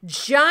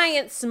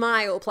giant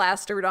smile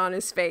plastered on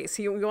his face.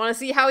 You want to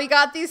see how he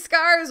got these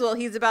scars? Well,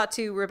 we're about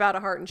to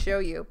heart and show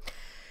you.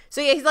 So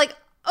yeah, he's like,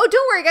 oh,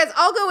 don't worry guys,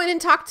 I'll go in and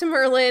talk to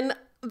Merlin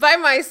by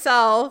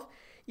myself.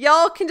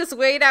 Y'all can just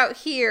wait out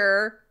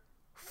here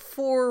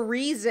for a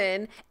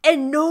reason,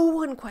 and no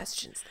one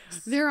questions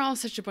this. They're all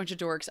such a bunch of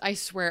dorks, I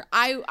swear.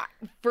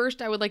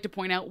 First I would like to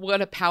point out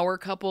what a power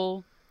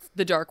couple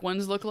the Dark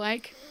Ones look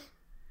like.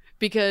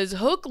 Because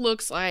Hook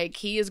looks like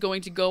he is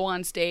going to go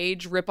on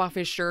stage, rip off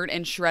his shirt,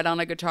 and shred on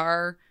a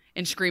guitar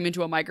and scream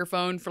into a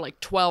microphone for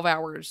 12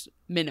 hours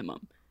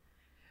minimum.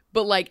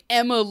 But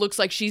Emma looks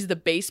like she's the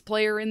bass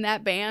player in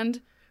that band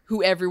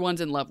who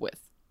everyone's in love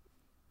with.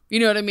 You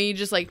know what I mean?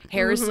 Just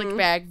hair is slicked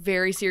back,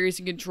 very serious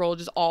in control,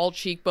 just all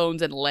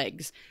cheekbones and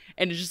legs.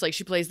 And it's just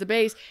she plays the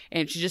bass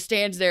and she just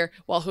stands there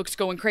while Hook's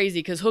going crazy.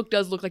 Because Hook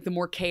does look like the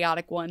more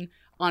chaotic one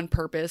on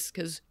purpose.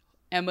 Because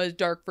Emma's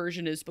dark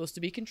version is supposed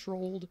to be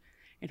controlled.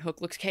 And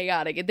Hook looks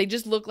chaotic. And they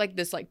just look like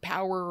this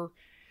power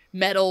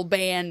metal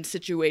band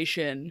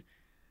situation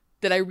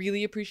that I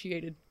really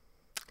appreciated.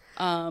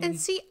 And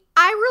see,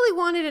 I really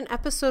wanted an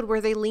episode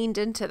where they leaned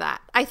into that.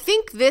 I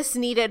think this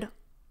needed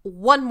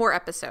one more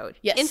episode.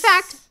 Yes. In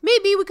fact,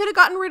 maybe we could have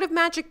gotten rid of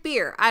Magic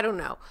Beer. I don't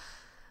know.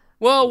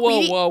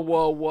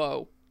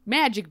 Whoa.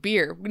 Magic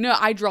Beer. No,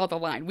 I draw the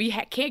line. We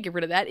can't get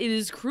rid of that. It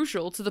is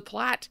crucial to the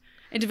plot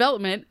and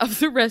development of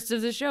the rest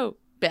of the show,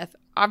 Beth,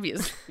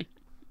 obviously.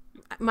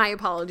 My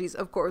apologies,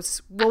 of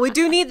course. Well, we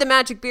do need the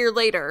Magic Beer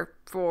later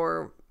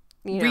for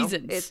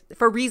reasons.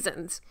 For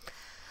reasons.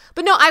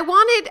 But no, I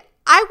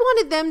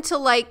wanted them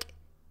to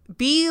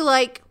be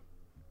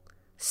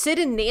Sid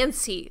and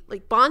Nancy,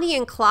 Bonnie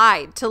and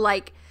Clyde,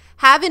 to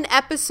have an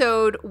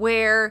episode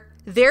where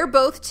they're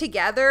both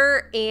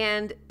together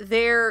and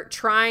they're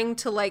trying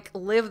to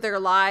live their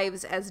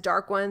lives as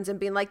Dark Ones and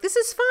being this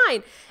is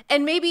fine.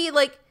 And maybe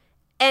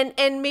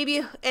And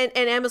maybe and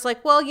Emma's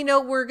like, well,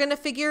 we're gonna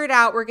figure it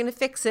out, we're gonna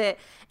fix it.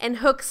 And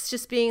Hook's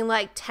just being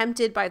like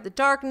tempted by the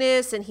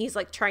darkness, and he's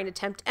like trying to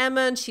tempt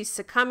Emma, and she's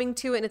succumbing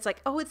to it. And it's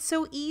like, oh, it's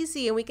so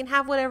easy, and we can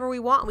have whatever we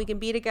want, we can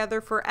be together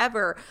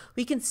forever,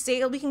 we can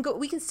sail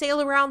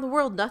around the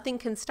world, nothing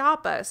can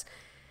stop us.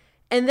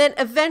 And then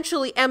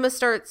eventually Emma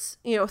starts,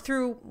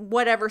 through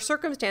whatever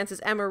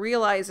circumstances, Emma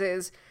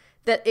realizes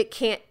that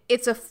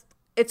it's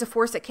a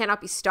force that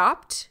cannot be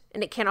stopped,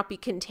 and it cannot be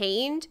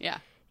contained. Yeah.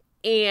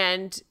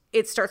 And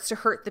it starts to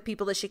hurt the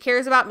people that she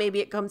cares about.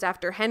 Maybe it comes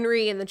after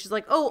Henry, and then she's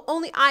like, oh,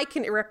 only I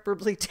can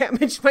irreparably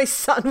damage my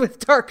son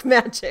with dark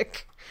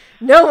magic.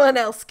 No one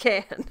else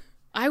can.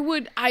 I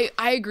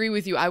agree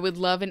with you. I would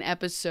love an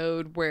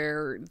episode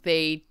where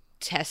they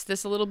test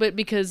this a little bit,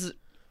 because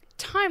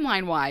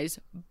timeline-wise,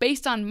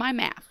 based on my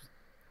math,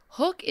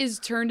 Hook is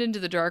turned into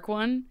the Dark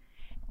One,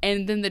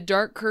 and then the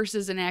Dark Curse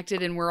is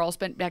enacted, and we're all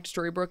spent back to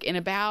Storybrooke in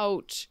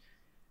about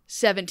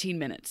 17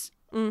 minutes.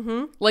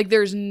 Mm-hmm. Like,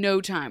 there's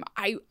no time.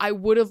 I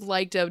would have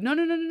liked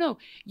no.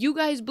 You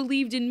guys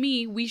believed in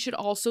me. We should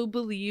also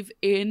believe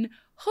in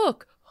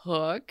Hook.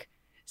 Hook,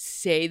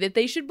 say that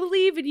they should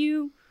believe in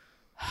you.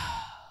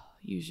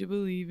 You should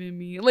believe in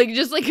me. Like,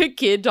 just like a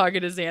kid talking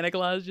to Santa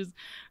Claus. Just,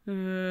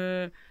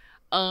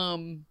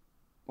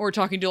 or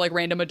talking to like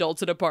random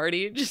adults at a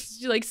party.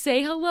 Just like,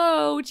 say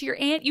hello to your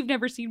aunt you've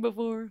never seen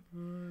before.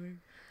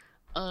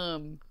 I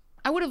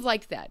would have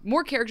liked that.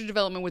 More character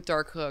development with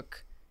Dark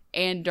Hook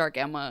and Dark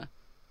Emma.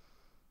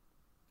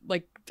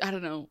 Like, I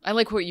don't know. I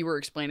like what you were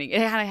explaining. It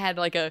kind of had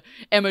like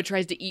Emma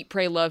tries to eat,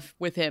 pray, love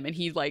with him, and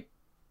he like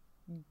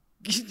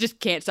just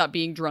can't stop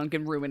being drunk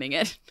and ruining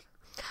it.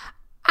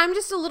 I'm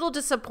just a little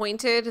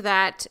disappointed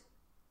that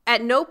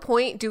at no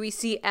point do we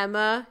see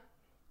Emma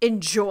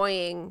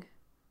enjoying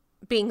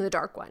being the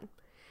Dark One.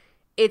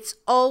 It's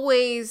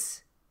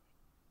always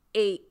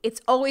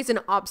an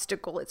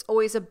obstacle. It's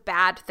always a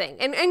bad thing.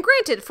 And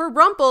granted, for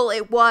Rumple,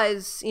 it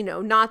was,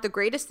 not the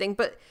greatest thing,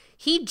 but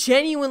he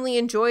genuinely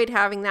enjoyed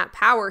having that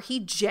power. He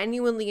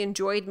genuinely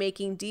enjoyed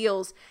making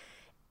deals,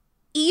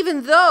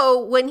 even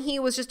though when he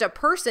was just a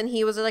person,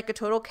 he was like a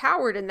total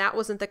coward, and that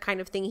wasn't the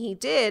kind of thing he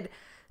did.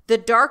 The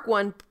Dark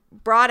One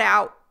brought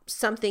out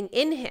something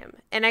in him.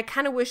 And I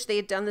kind of wish they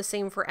had done the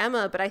same for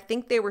Emma, but I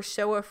think they were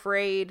so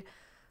afraid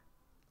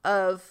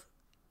of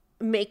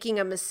making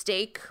a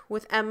mistake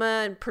with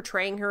Emma and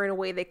portraying her in a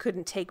way they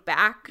couldn't take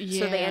back.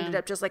 Yeah. So they ended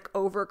up just like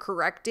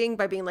overcorrecting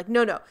by being like,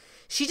 no,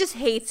 she just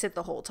hates it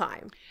the whole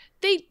time.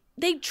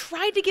 They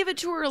tried to give it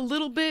to her a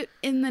little bit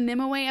in the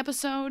Nimue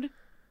episode.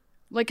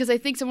 Like, because I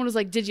think someone was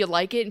like, did you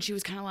like it? And she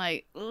was kind of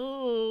like,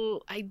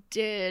 oh, I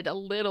did a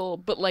little.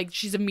 But like,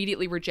 she's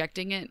immediately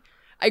rejecting it.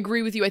 I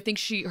agree with you. I think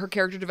her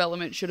character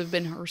development should have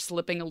been her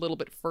slipping a little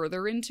bit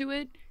further into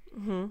it.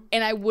 Mm-hmm.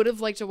 And I would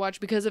have liked to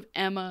watch, because of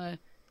Emma,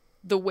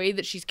 the way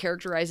that she's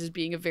characterized as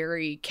being a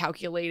very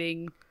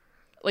calculating,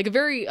 like a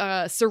very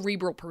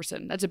cerebral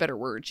person. That's a better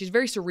word. She's a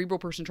very cerebral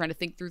person trying to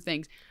think through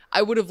things.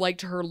 I would have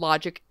liked her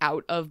logic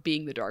out of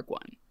being the Dark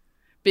One.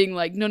 Being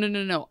like, no.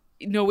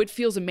 No, it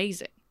feels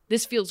amazing.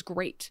 This feels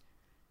great.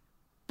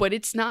 But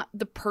it's not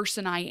the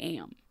person I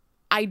am.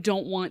 I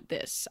don't want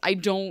this. I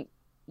don't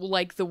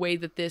like the way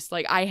that this,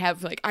 like, I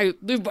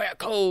live by a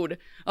code.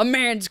 A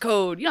man's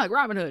code. Like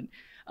Robin Hood.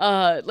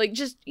 Like,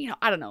 just,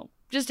 I don't know.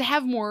 Just to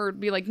have more,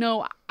 be like,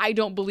 no, I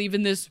don't believe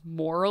in this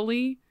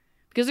morally.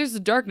 Because there's the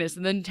darkness,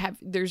 and then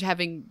there's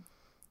having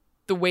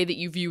the way that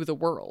you view the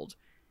world.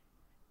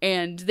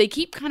 And they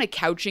keep kind of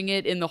couching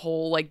it in the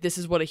whole, like, this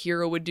is what a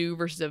hero would do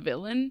versus a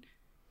villain.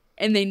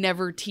 And they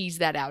never tease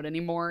that out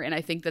anymore. And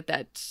I think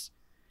that's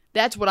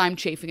what I'm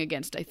chafing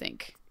against, I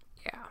think.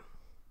 Yeah.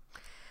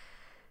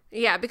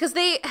 Yeah, because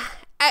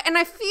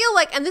I feel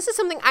like, and this is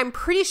something I'm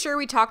pretty sure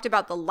we talked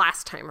about the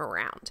last time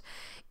around,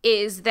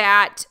 is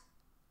that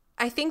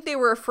I think they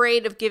were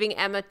afraid of giving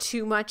Emma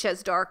too much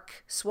as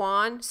Dark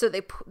Swan, so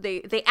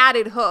they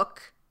added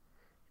Hook.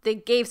 They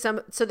gave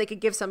some, so they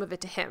could give some of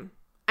it to him.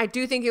 I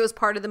do think it was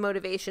part of the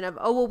motivation of,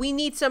 oh, well, we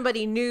need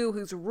somebody new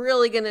who's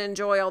really going to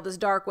enjoy all this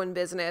Dark One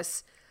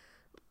business.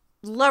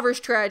 Lover's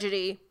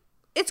tragedy.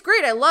 It's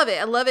great. I love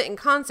it. I love it in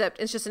concept.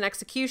 It's just an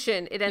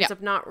execution. It ends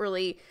up not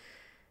really,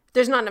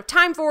 there's not enough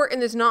time for it,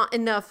 and there's not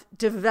enough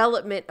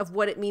development of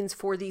what it means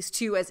for these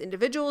two as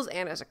individuals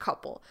and as a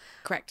couple.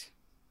 Correct.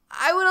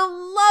 I would have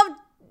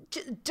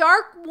loved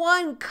Dark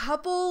One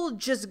couple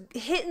just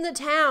hitting the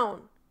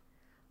town.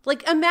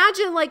 Like,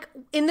 imagine, like,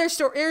 in their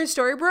in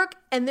Storybrooke,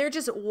 and they're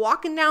just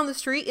walking down the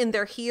street in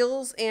their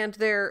heels and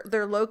their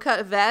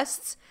low-cut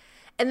vests,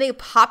 and they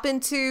pop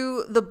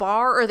into the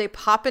bar or they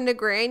pop into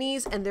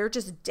Granny's, and they're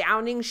just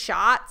downing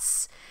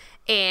shots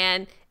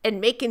and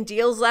making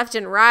deals left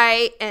and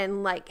right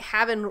and, like,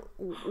 having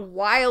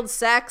wild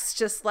sex.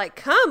 Just like,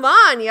 come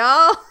on,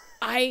 y'all.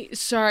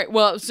 Sorry,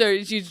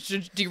 you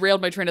just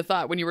derailed my train of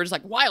thought when you were just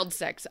like, wild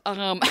sex.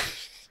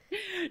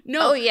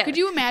 No, oh, yeah. Could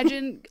you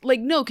imagine, like,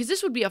 no, because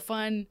it'd be a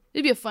fun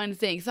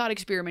thing, thought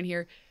experiment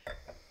here.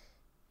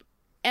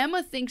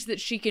 Emma thinks that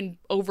she can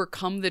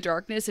overcome the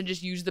darkness and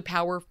just use the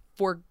power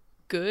for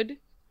good.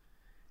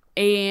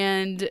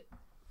 And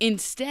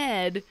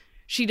instead,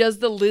 she does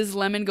the Liz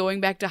Lemon going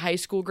back to high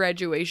school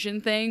graduation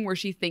thing where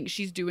she thinks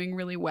she's doing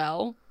really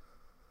well,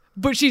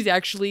 but she's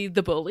actually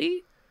the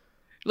bully.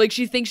 Like,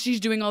 she thinks she's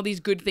doing all these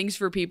good things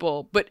for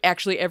people, but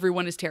actually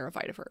everyone is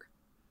terrified of her.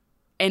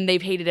 And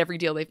they've hated every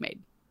deal they've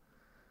made.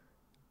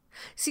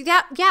 See,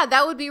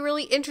 that would be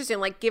really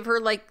interesting. Like, give her,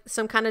 like,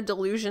 some kind of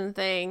delusion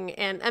thing.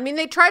 And, I mean,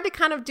 they tried to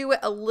kind of do it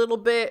a little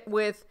bit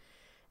with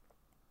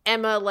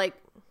Emma, like,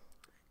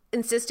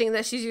 insisting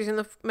that she's using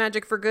the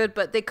magic for good,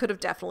 but they could have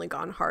definitely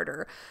gone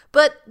harder.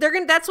 But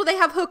that's what they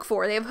have Hook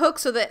for. They have Hook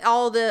so that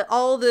all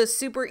the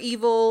super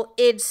evil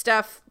id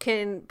stuff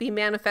can be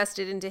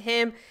manifested into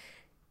him.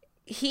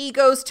 He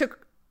goes to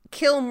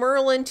kill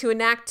Merlin to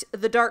enact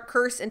the dark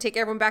curse and take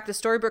everyone back to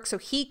Storybrooke so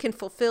he can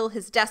fulfill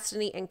his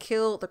destiny and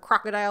kill the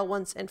crocodile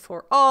once and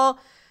for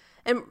all.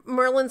 And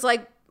Merlin's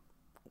like,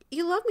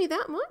 you love me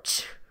that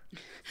much?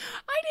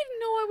 I didn't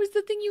know I was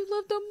the thing you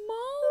loved the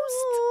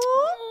most.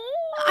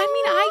 I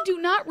mean, I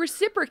do not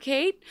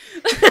reciprocate.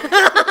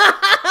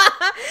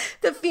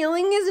 The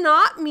feeling is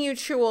not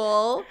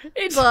mutual,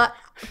 but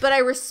I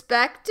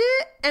respect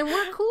it and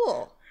we're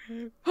cool.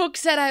 Hook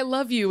said, I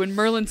love you, and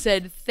Merlin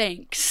said,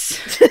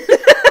 thanks.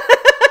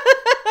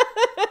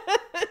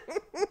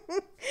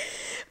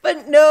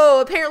 But no,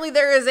 apparently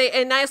there is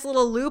a nice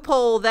little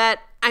loophole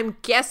that I'm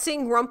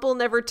guessing Rumple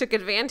never took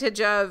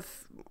advantage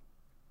of,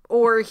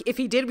 or if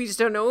he did, we just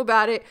don't know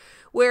about it,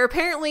 where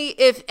apparently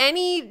if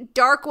any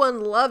Dark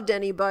One loved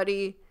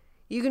anybody,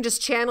 you can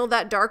just channel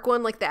that Dark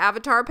One like the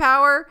Avatar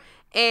power,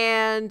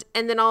 and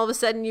then all of a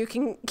sudden you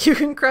can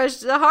crush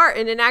the heart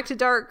and enact a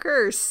dark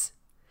curse.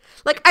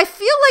 Like, I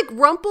feel like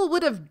Rumple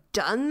would have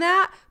done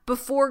that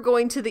before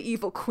going to the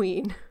Evil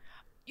Queen.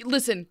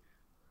 Listen,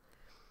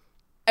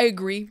 I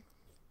agree,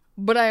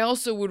 but I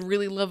also would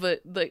really love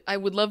I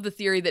would love the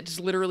theory that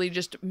just literally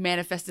just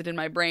manifested in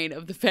my brain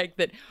of the fact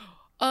that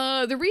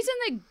the reason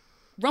that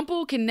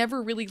Rumple can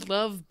never really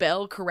love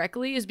Belle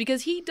correctly is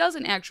because he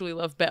doesn't actually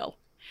love Belle.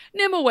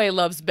 Nimue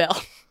loves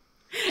Belle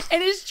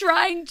and is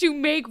trying to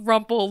make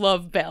Rumple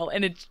love Belle,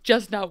 and it's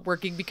just not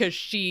working because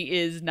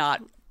she's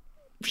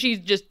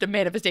just a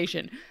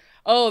manifestation.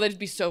 Oh, that'd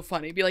be so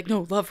funny. Be like,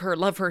 no, love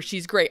her,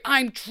 she's great.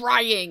 I'm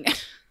trying.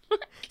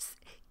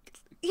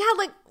 Yeah,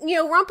 like,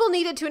 Rumple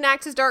needed to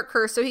enact his dark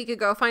curse so he could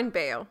go find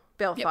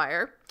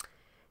Balefire.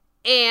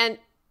 And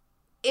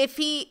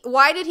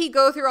why did he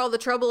go through all the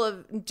trouble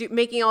of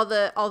making all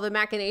the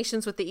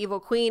machinations with the Evil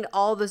Queen,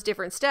 all those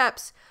different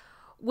steps,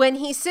 when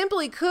he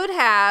simply could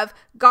have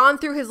gone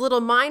through his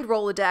little mind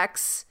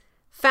Rolodex,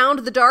 found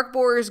the Dark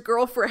Boar's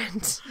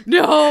girlfriend?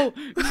 No!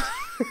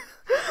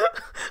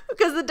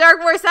 Because the Dark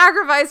Boar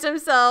sacrificed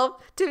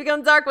himself to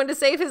become Dark One to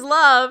save his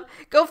love.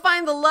 Go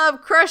find the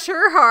love, crush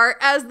her heart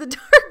as the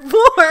Dark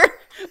Boar.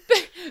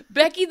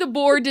 Becky the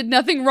Boar did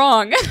nothing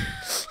wrong.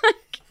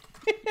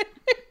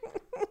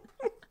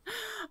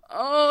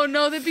 Oh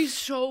no, that'd be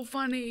so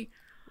funny.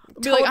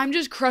 Be like, I'm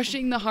just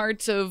crushing the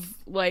hearts of,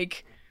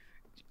 like,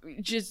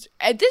 just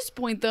at this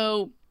point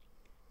though.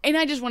 And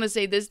I just want to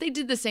say this: they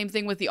did the same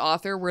thing with the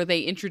author, where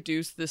they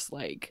introduced this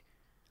like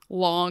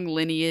long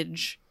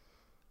lineage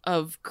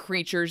of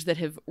creatures that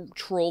have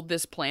trolled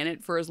this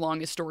planet for as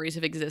long as stories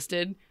have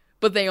existed,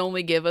 but they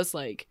only give us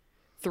like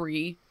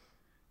 3,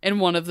 and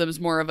one of them is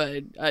more of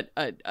a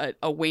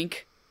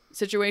wink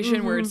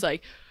situation where it's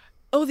like,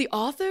 oh, the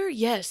author?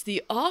 Yes,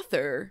 the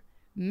author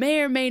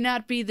may or may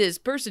not be this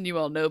person you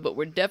all know, but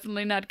we're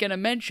definitely not gonna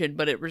mention,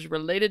 but it was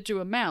related to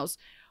a mouse.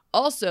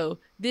 Also,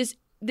 this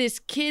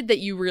kid that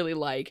you really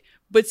like,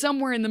 but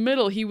somewhere in the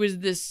middle he was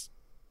this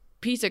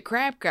piece of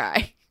crap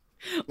guy.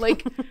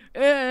 Like,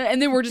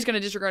 and then we're just gonna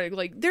disregard it.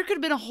 Like, there could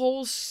have been a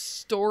whole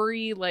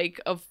story, like,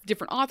 of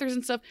different authors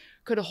and stuff.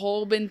 Could have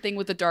whole been thing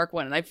with the Dark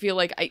One, and I feel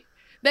like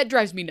that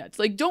drives me nuts.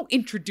 Like, don't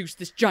introduce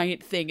this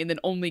giant thing and then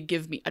only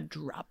give me a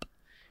drop,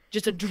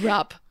 just a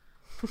drop.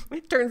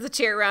 It turns the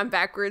chair around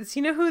backwards.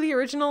 You know who the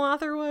original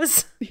author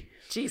was?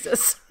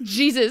 Jesus.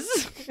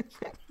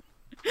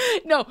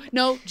 No,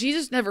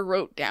 Jesus never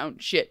wrote down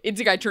shit. It's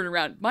a guy turning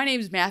around. My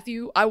name's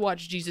Matthew. I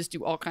watched Jesus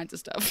do all kinds of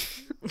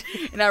stuff.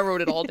 And I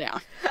wrote it all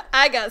down.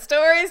 I got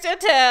stories to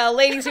tell.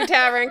 Ladies Who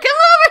Tavern, come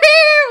over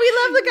here. We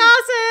love the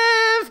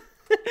gossip.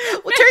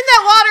 We'll turn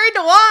that water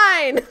into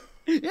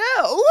wine.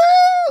 Yeah.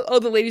 Woo! Oh,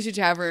 the Ladies Who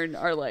Tavern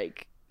are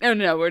like, no, I'm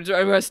going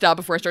to stop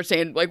before I start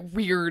saying like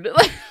weird.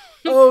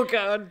 Oh,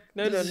 God.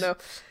 No.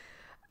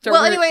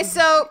 Well, anyway,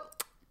 so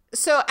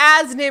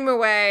as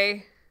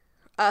Nimue,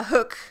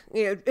 Hook,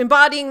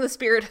 embodying the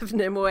spirit of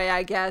Nimue,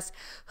 I guess,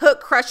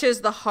 Hook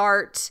crushes the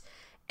heart,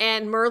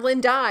 and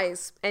Merlin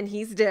dies, and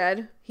he's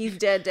dead. He's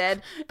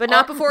dead. But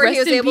not before he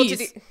was able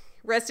to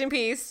rest in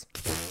peace.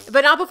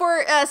 But not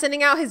before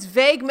sending out his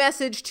vague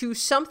message to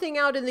something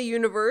out in the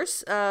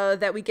universe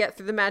that we get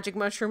through the magic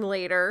mushroom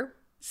later.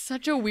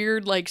 Such a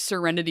weird, like,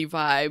 Serenity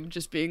vibe,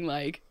 just being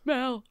like,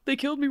 Mal, they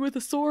killed me with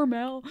a sword,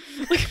 Mal.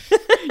 Like,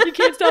 you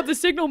can't stop the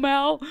signal,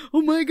 Mal.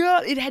 Oh my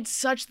God. It had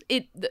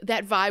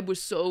that vibe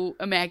was so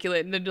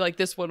immaculate. And then, like,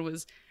 this one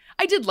was,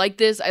 I did like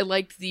this. I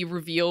liked the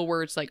reveal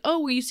where it's like, oh,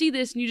 well, you see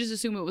this and you just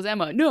assume it was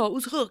Emma. No, it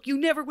was Hook. You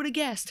never would have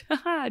guessed.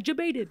 Haha,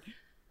 debated.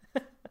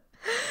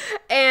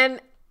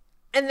 And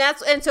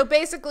so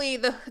basically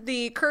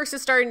the curse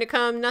is starting to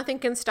come. Nothing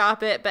can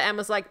stop it. But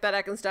Emma's like, but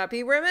I can stop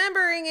you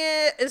remembering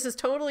it. This is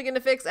totally going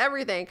to fix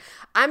everything.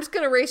 I'm just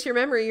going to erase your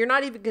memory. You're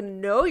not even going to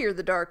know you're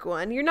the Dark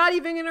One. You're not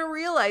even going to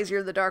realize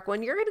you're the Dark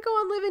One. You're going to go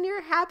on living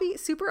your happy,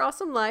 super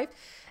awesome life.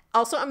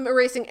 Also, I'm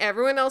erasing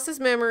everyone else's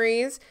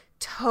memories.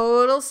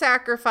 Total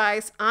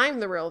sacrifice. I'm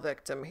the real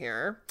victim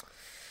here.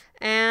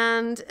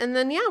 And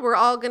then, yeah, we're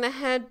all going to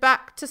head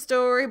back to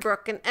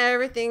Storybrooke and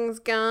everything's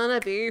going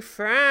to be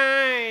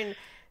fine.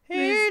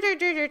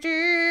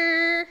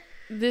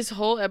 This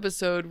whole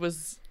episode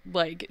was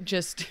like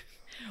just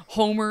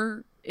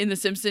Homer in The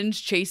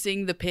Simpsons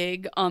chasing the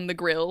pig on the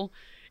grill,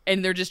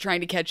 and they're just trying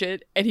to catch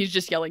it, and he's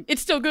just yelling,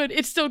 "It's still good,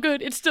 it's still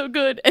good, it's still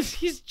good," and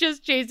he's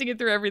just chasing it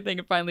through everything,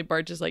 and finally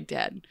Bart's just like,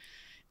 "Dad,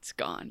 it's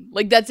gone."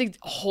 Like, that's a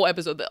whole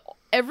episode.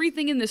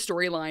 Everything in this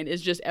storyline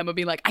is just Emma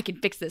being like, "I can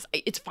fix this.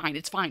 It's fine.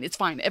 It's fine. It's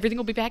fine. Everything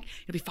will be back.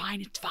 It'll be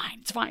fine. It's fine.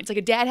 It's fine." It's like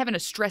a dad having a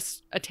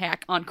stress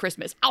attack on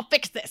Christmas. "I'll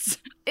fix this.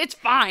 It's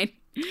fine."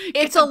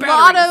 It's a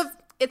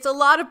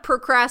lot of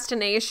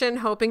procrastination,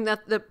 hoping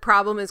that the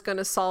problem is going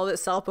to solve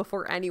itself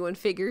before anyone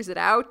figures it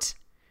out.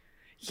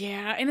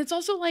 Yeah, and it's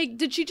also like,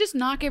 did she just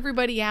knock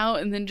everybody out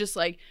and then just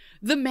like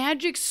the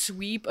magic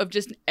sweep of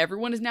just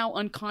everyone is now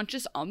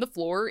unconscious on the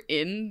floor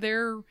in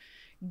their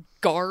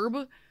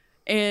garb,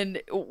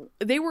 and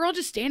they were all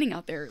just standing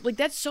out there. Like,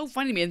 that's so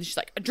funny to me. And she's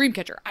like, "A dream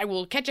catcher. I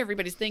will catch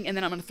everybody's thing, and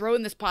then I'm going to throw it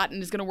in this pot,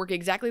 and it's going to work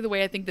exactly the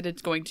way I think that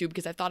it's going to,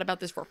 because I thought about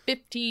this for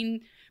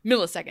 15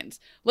 milliseconds.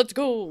 Let's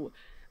go."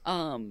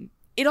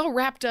 It all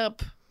wrapped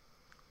up.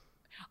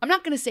 I'm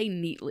not going to say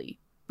neatly.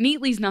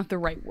 Neatly's not the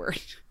right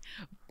word.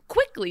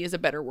 Quickly is a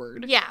better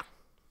word. Yeah.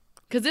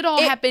 Because it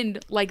all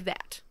happened like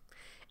that.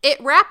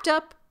 It wrapped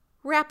up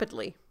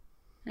rapidly.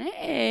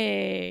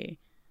 Hey.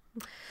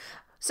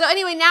 So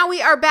anyway, now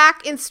we are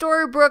back in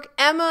Storybrooke.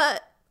 Emma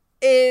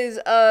is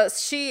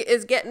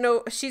she's got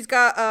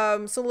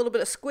some little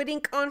bit of squid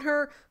ink on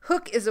her.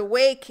 Hook is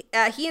awake.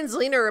 He and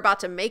Zelena are about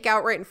to make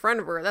out right in front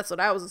of her. That's what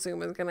I was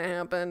assuming was gonna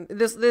happen.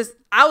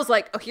 I was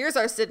like, "Oh, here's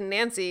our Sid and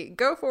Nancy.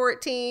 Go for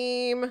it,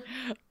 team."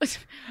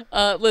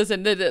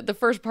 Listen, the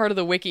first part of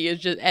the wiki is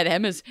just at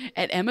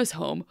Emma's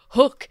home.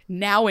 Hook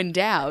now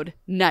endowed.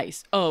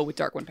 Nice. Oh, with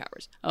Dark One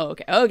powers. Oh,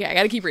 okay. I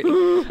gotta keep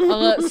reading.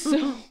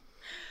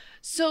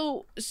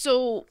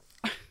 So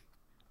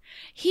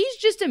he's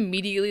just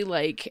immediately,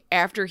 like,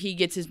 after he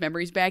gets his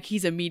memories back,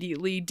 he's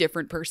immediately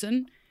different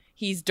person.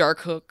 He's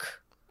Dark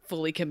Hook,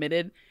 fully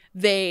committed.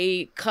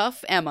 They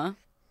cuff Emma,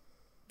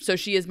 so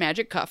she is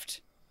magic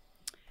cuffed.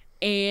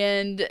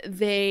 And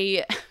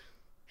they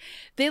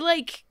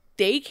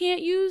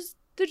can't use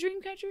the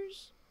dream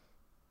catchers,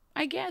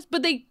 I guess.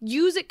 But they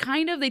use it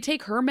kind of. They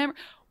take her memory.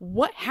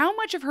 How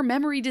much of her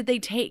memory did they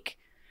take?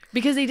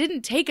 Because they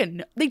didn't take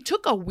they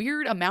took a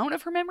weird amount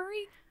of her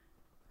memory.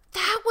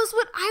 That was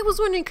what I was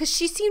wondering, because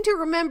she seemed to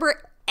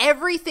remember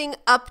everything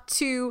up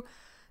to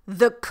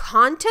the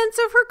contents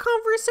of her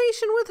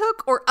conversation with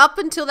Hook, or up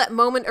until that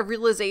moment of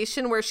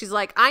realization where she's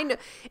like, "I know."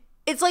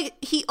 It's like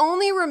he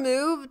only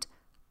removed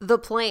the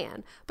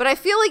plan, but I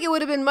feel like it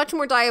would have been much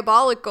more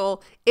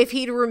diabolical if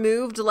he'd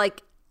removed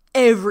like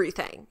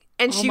everything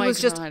and she was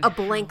just a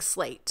blank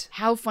slate.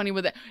 How funny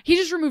would that? He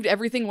just removed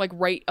everything, like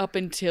right up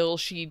until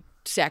she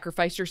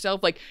sacrificed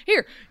herself. Like,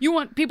 "Here, you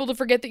want people to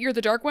forget that you're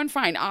the Dark One?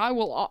 Fine, I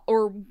will."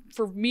 Or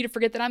for me to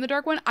forget that I'm the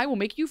Dark One, I will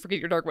make you forget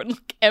you're Dark One.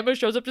 Like, Emma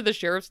shows up to the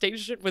sheriff's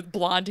station with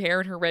blonde hair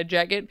and her red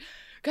jacket.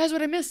 "Guys,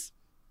 what I miss?"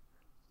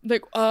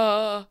 Like,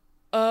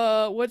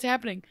 what's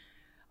happening?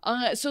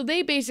 So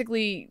they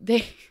basically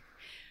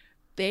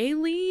they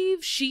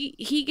leave.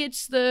 He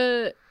gets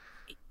the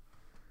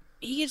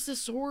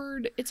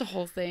sword. It's a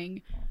whole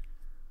thing.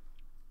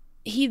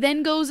 He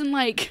then goes and,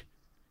 like,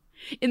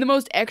 in the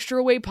most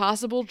extra way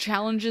possible,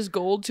 challenges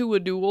Gold to a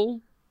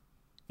duel.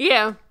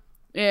 Yeah.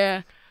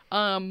 Yeah.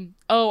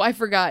 Oh, I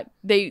forgot.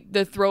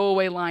 The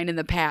throwaway line in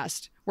the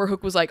past where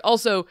Hook was like,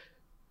 "Also,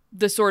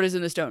 the sword is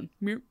in the stone."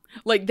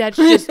 Like, that's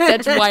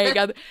why I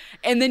got it.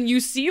 And then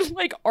you see,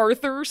 like,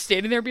 Arthur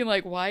standing there being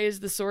like, "Why is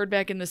the sword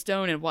back in the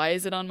stone, and why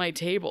is it on my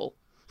table?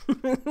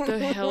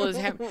 The hell is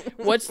happening?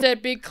 What's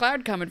that big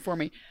cloud coming for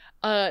me?"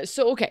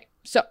 So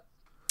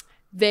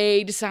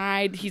they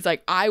decide, he's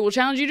like, "I will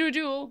challenge you to a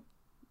duel.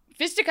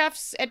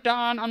 Fisticuffs at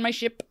dawn on my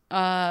ship."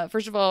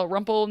 First of all,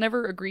 Rumple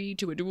never agreed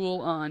to a duel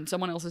on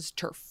someone else's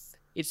turf.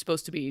 It's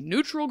supposed to be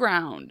neutral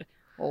ground.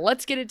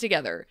 Let's get it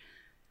together.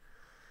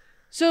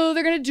 So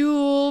they're gonna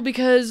duel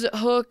because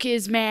Hook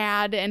is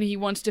mad and he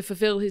wants to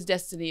fulfill his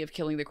destiny of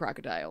killing the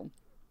crocodile.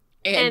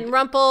 And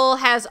Rumple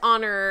has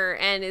honor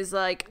and is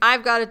like,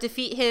 "I've got to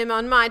defeat him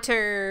on my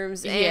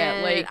terms,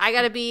 and like, I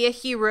got to be a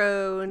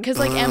hero." Because,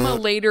 like, Emma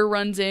later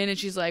runs in and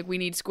she's like, "We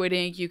need squid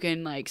ink. You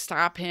can, like,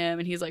 stop him."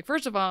 And he's like,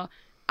 "First of all,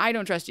 I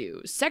don't trust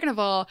you. Second of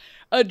all,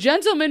 a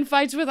gentleman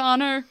fights with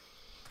honor.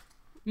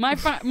 My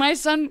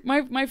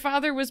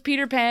father was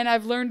Peter Pan.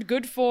 I've learned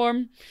good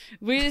form.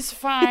 It's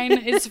fine.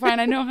 It's fine.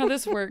 I know how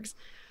this works."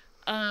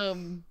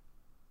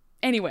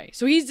 Anyway,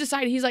 so he's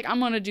decided, he's like,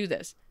 "I'm going to do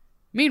this."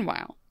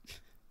 Meanwhile,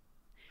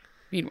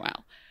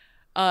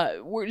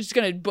 We're just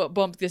gonna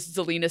bump this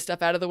Zelena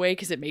stuff out of the way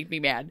because it made me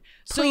mad.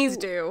 So Please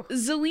do.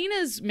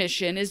 Zelena's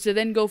mission is to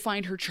then go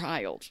find her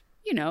child,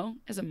 you know,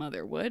 as a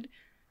mother would.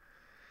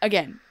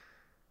 Again,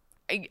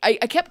 I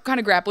kept kind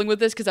of grappling with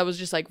this because I was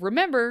just like,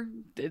 remember,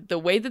 the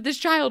way that this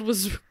child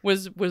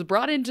was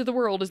brought into the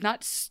world is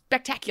not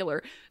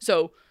spectacular.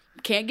 So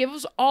can't give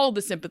us all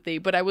the sympathy,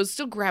 but I was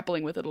still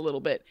grappling with it a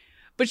little bit.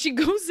 But she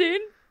goes in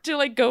to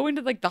like go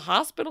into like the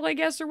hospital, I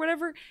guess, or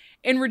whatever.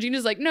 And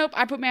Regina's like, nope,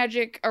 I put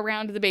magic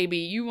around the baby.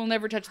 You will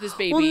never touch this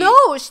baby. Well,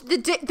 no,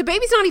 the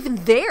baby's not even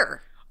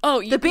there. Oh,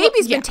 the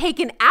baby's been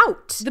taken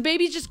out. The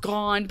baby's just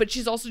gone, but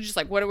she's also just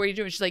like, what are you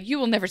doing? She's like, you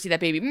will never see that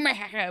baby.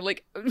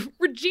 Like,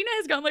 Regina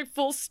has gone like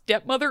full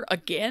stepmother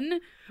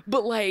again,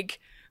 but like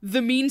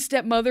the mean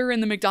stepmother in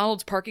the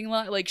McDonald's parking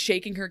lot, like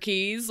shaking her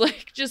keys,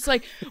 like just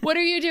like, what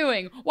are you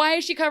doing? Why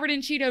is she covered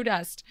in Cheeto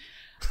dust?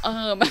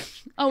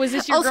 Oh, is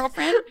this your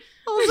girlfriend?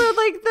 Also,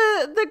 like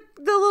the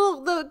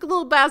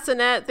little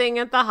bassinet thing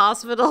at the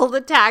hospital,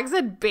 the tag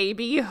said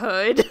Baby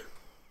Hood.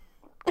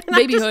 And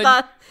Baby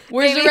Hood.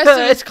 Where's the rest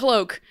of his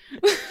cloak?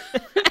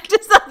 I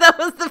just thought that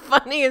was the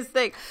funniest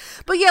thing.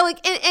 But yeah,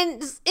 like,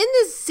 and in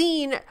this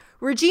scene,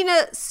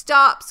 Regina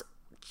stops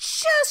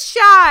just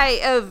shy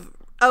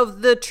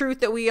of the truth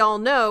that we all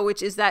know,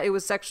 which is that it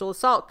was sexual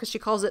assault, because she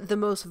calls it the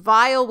most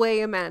vile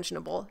way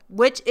imaginable,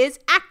 which is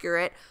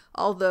accurate,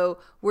 although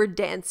we're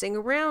dancing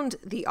around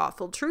the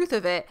awful truth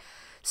of it.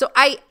 So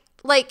I,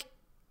 like,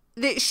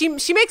 she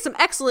makes some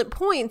excellent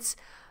points,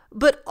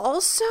 but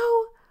also,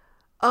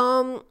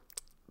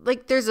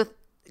 like, there's a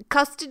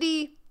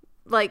custody,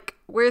 like,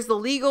 where's the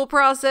legal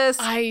process?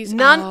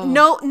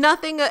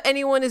 Nothing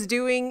anyone is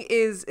doing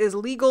is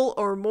legal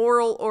or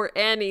moral or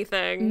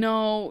anything.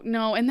 No,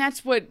 and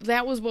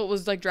that was what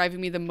was like driving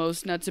me the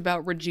most nuts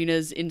about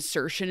Regina's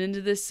insertion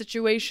into this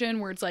situation,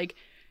 where it's like,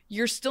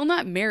 you're still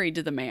not married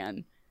to the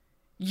man.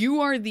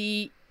 You are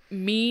the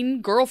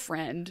mean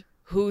girlfriend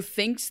who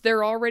thinks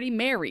they're already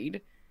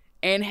married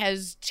and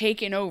has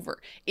taken over.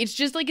 It's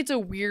just like, it's a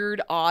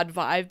weird, odd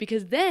vibe,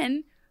 because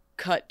then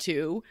cut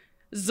to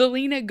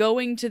Zelena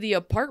going to the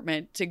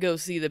apartment to go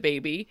see the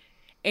baby,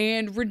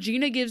 and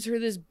Regina gives her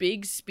this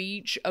big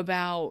speech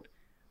about,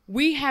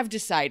 we have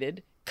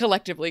decided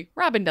collectively,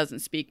 Robin doesn't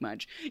speak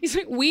much. He's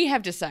like, we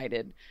have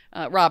decided,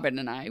 Robin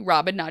and I,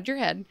 Robin, nod your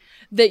head,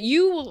 that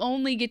you will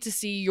only get to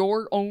see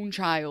your own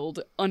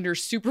child under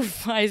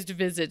supervised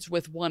visits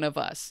with one of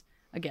us.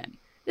 Again,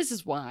 this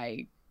is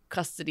why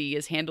custody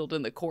is handled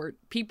in the court.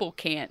 People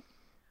can't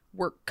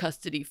work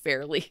custody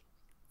fairly.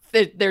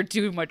 They're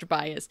too much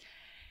bias.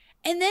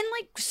 And then,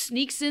 like,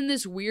 sneaks in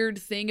this weird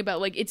thing about,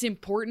 like, it's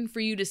important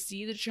for you to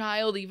see the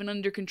child even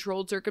under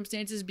controlled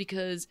circumstances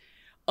because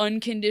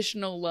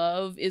unconditional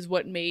love is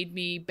what made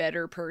me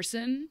better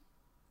person.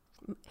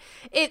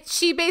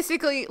 She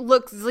basically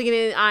looks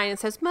Zelena in the eye and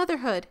says,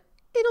 motherhood,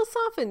 it'll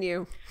soften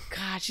you.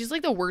 God, she's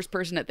like the worst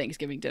person at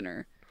Thanksgiving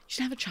dinner. You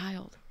should have a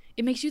child.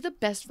 It makes you the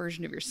best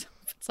version of yourself.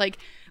 It's like,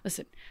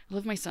 listen, I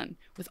love my son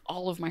with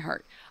all of my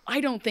heart.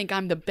 I don't think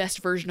I'm the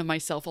best version of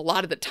myself a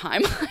lot of the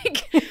time.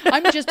 Like,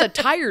 I'm just a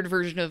tired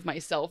version of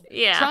myself,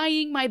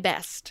 trying my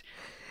best.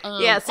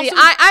 Yeah, see,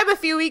 also, I'm a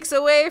few weeks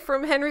away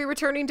from Henry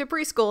returning to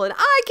preschool, and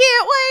I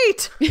can't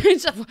wait.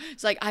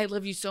 It's like, I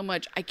love you so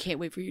much. I can't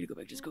wait for you to go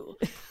back to school.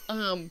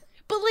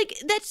 But, like,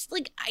 that's,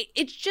 like,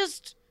 it's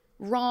just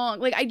wrong.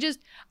 Like,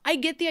 I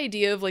get the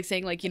idea of, like,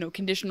 saying, like, you know,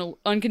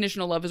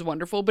 unconditional love is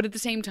wonderful, but at the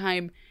same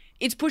time,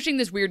 it's pushing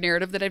this weird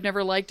narrative that I've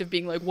never liked of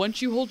being like,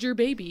 once you hold your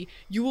baby,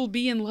 you will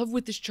be in love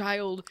with this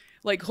child,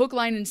 like hook,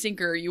 line, and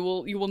sinker.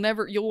 You'll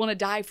want to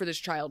die for this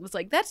child. And it's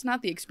like, that's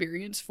not the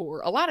experience for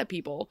a lot of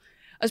people,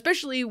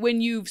 especially when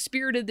you've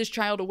spirited this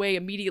child away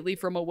immediately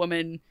from a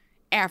woman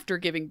after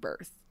giving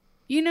birth.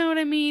 You know what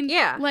I mean?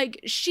 Yeah. Like,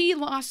 she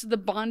lost the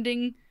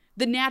bonding,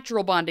 the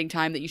natural bonding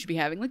time that you should be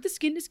having, like the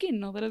skin to skin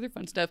and all that other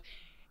fun stuff.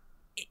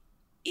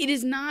 It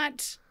is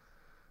not...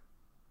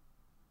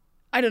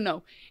 I don't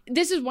know.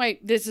 This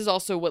is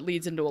also what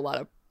leads into a lot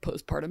of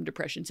postpartum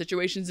depression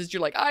situations, is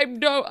you're like, I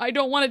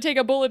don't want to take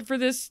a bullet for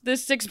this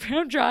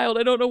 6-pound child.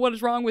 I don't know what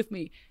is wrong with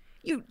me.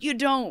 You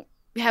don't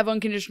have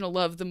unconditional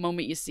love the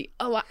moment you see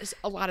a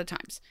lot of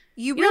times.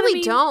 You really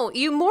don't.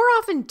 You more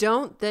often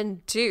don't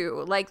than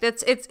do. Like,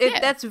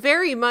 that's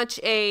very much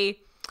in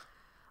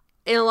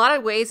a lot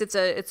of ways it's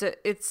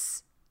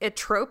a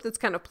trope that's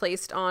kind of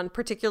placed on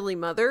particularly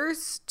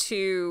mothers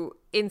to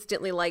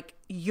instantly, like,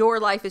 your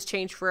life has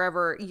changed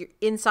forever. You're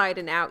inside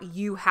and out.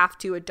 You have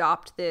to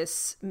adopt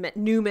this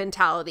new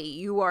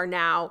mentality.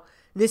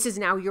 This is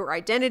now your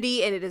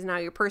identity, and it is now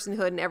your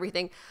personhood and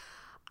everything.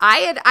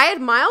 I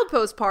had mild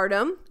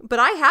postpartum, but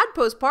I had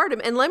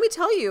postpartum, and let me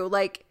tell you,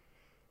 like,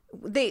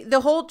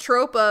 the whole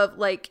trope of,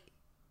 like,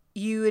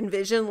 you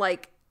envision,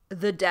 like,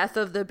 the death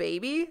of the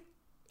baby,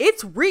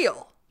 it's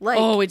real. Like,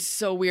 oh, it's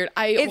so weird.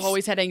 I've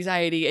always had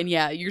anxiety, and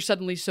yeah, you're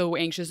suddenly so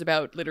anxious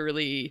about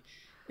literally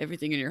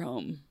everything in your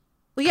home.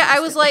 Well, yeah, I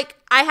was like,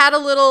 I had a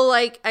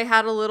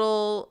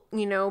little,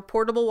 you know,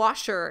 portable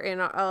washer in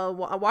a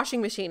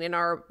washing machine in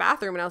our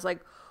bathroom, and I was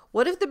like,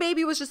 what if the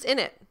baby was just in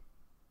it?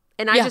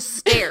 And I just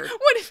stared.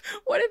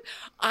 What if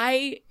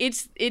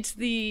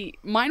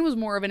mine was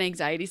more of an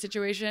anxiety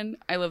situation.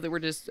 I love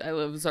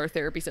our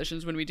therapy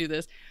sessions when we do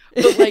this.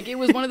 But like, it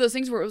was one of those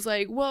things where it was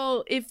like,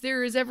 well, if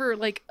there is ever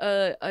like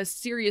a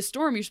serious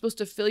storm, you're supposed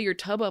to fill your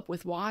tub up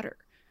with water.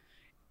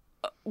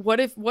 What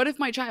if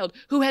my child,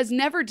 who has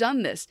never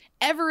done this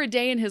ever a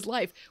day in his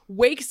life,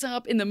 wakes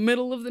up in the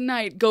middle of the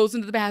night, goes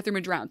into the bathroom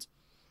and drowns?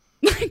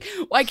 Like,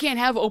 well, I can't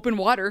have open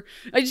water.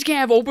 I just can't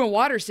have open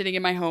water sitting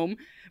in my home.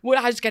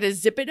 Well, I just got to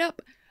zip it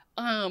up.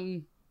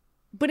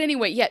 But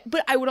anyway, yeah.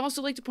 But I would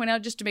also like to point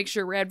out, just to make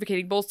sure we're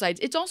advocating both sides,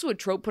 it's also a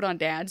trope put on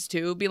dads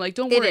too. Be like,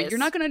 don't worry, you're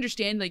not going to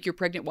understand like your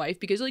pregnant wife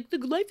because like the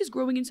life is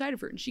growing inside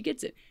of her and she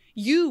gets it.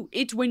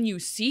 It's when you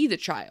see the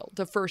child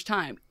the first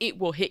time, it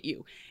will hit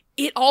you.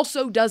 It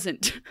also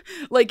doesn't.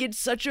 Like, it's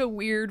such a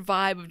weird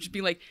vibe of just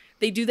being like,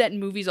 they do that in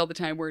movies all the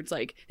time where it's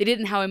like, they did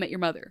in How I Met Your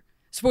Mother.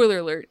 Spoiler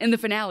alert, in the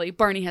finale,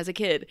 Barney has a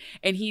kid,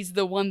 and he's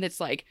the one that's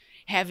like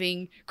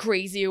having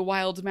a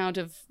wild amount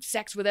of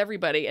sex with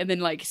everybody, and then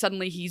like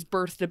suddenly he's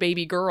birthed a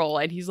baby girl,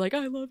 and he's like,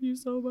 I love you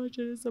so much,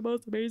 and it's the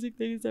most amazing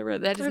things ever.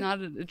 That is not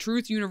a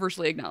truth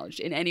universally acknowledged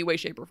in any way,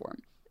 shape, or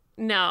form.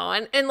 No,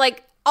 and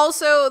like,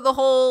 also the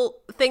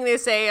whole thing they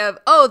say of,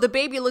 oh, the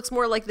baby looks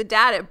more like the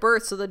dad at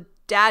birth, so the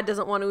dad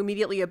doesn't want to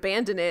immediately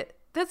abandon it.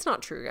 That's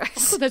not true,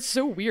 guys. Oh, that's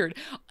so weird.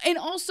 And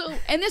also,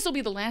 and this will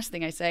be the last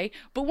thing I say,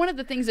 but one of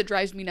the things that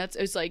drives me nuts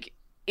is like,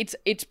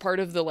 it's part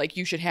of the like,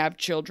 you should have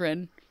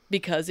children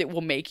because it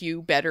will make you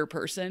a better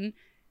person.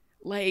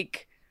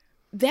 Like,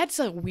 that's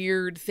a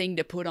weird thing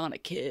to put on a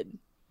kid.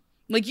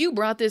 Like, you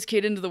brought this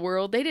kid into the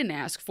world. They didn't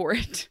ask for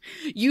it.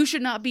 You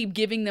should not be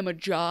giving them a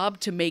job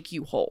to make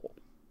you whole.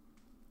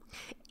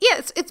 Yeah,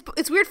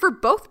 it's weird for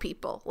both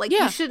people. Like,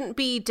 you shouldn't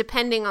be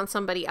depending on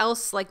somebody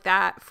else like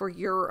that for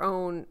your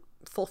own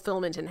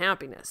fulfillment and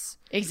happiness.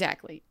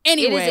 Exactly.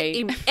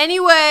 Anyway,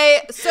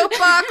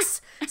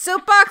 soapbox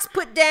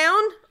put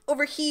down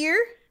over here.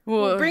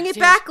 We'll bring it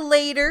back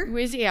later.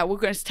 Yeah, we're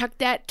going to tuck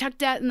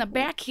that in the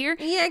back here.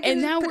 Yeah,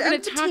 and now we're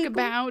going to talk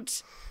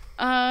about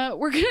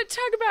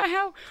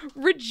how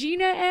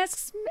Regina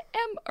asks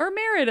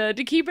Merida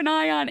to keep an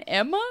eye on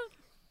Emma.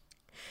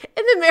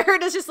 And then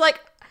Merida's just like,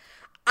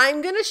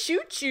 I'm going to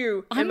shoot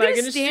you. I'm going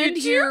to stand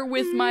here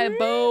with my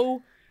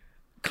bow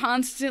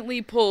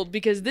constantly pulled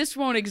because this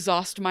won't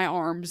exhaust my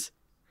arms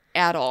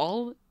at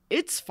all.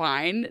 It's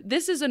fine.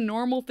 This is a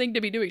normal thing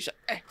to be doing.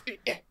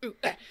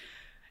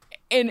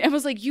 And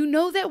Emma's like,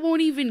 that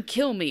won't even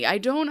kill me. I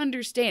don't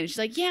understand. She's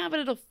like, yeah, but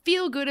it'll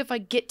feel good if I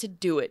get to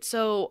do it.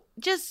 So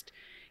just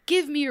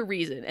give me a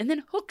reason. And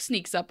then Hook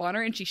sneaks up on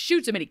her and she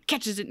shoots him and he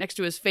catches it next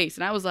to his face.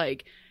 And I was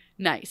like,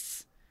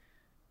 nice.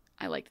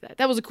 I liked that.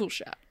 That was a cool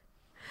shot.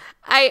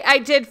 I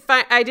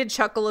did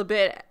chuckle a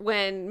bit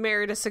when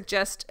Merida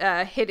suggests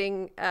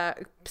sending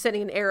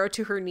an arrow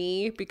to her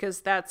knee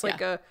because that's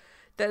like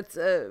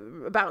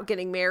about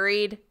getting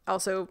married.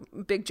 Also,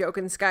 big joke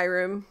in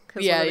Skyrim.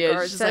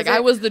 Yeah. She's like, I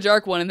was the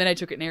dark one, and then I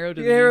took an arrow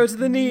to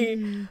the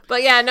knee.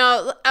 But yeah,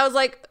 no, I was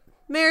like,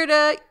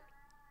 Merida,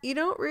 you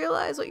don't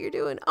realize what you're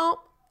doing.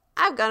 Oh,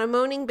 I've got a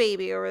moaning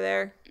baby over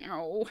there.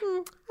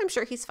 Oh, I'm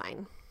sure he's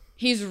fine.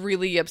 He's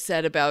really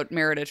upset about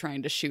Merida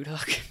trying to shoot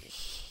Hook.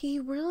 He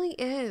really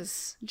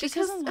is. Just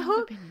has a lot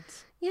of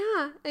opinions.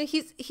 Yeah,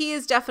 he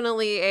is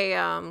definitely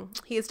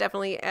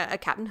a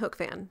Captain Hook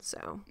fan.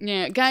 So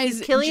yeah, guys,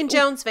 he's Killian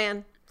Jones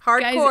fan,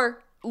 hardcore.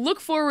 Guys, look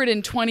forward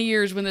in 20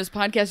 years when this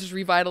podcast is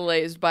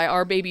revitalized by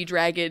our baby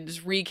dragons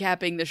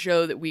recapping the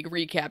show that we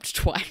recapped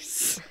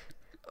twice.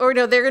 Or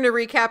no, they're going to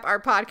recap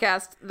our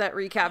podcast that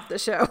recapped the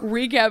show.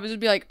 Recap is to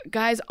be like,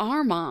 guys,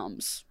 our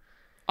moms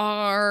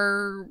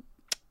are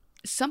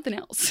something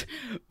else.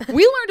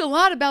 We learned a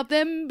lot about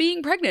them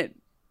being pregnant.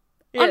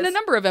 Yes. On a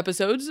number of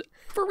episodes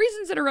for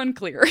reasons that are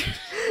unclear.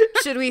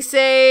 Should we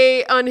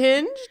say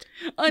unhinged?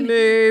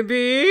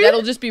 Maybe.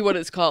 That'll just be what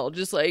it's called.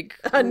 Just like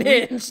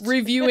unhinged.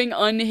 Reviewing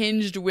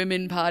unhinged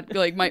women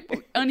like my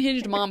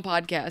unhinged mom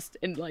podcast.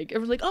 And like,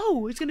 everyone's like,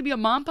 oh, it's going to be a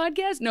mom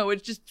podcast? No,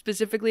 it's just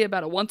specifically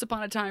about a Once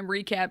Upon a Time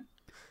recap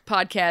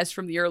podcast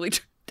from the early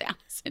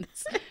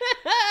 2000s.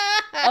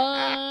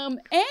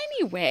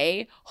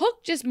 Anyway,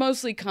 Hook just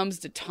mostly comes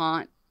to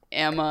taunt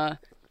Emma.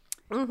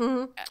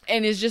 Mm-hmm.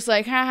 And is just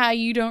like, haha,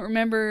 you don't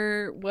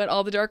remember what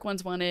all the Dark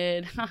Ones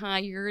wanted. Haha,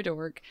 you're a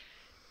dork.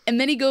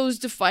 And then he goes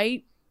to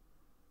fight.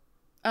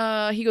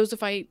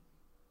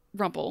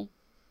 Rumple.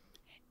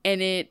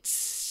 And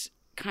it's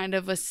kind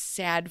of a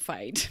sad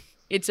fight.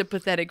 It's a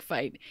pathetic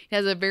fight. It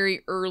has a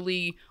very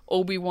early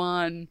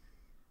Obi-Wan,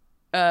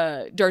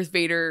 Darth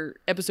Vader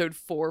episode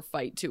 4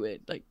 fight to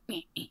it. Like,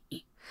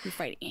 you're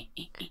fighting.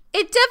 It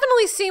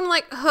definitely seemed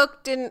like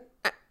Hook didn't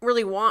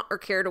really want or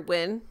care to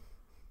win.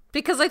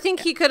 Because I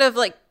think he could have,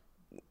 like,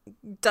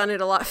 done it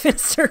a lot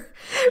faster.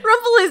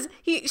 Rumple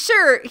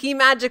he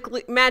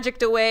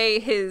magicked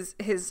away his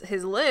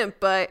limp,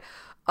 but,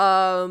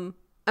 and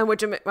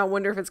which I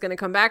wonder if it's going to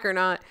come back or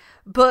not.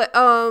 But,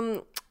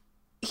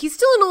 he's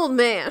still an old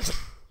man.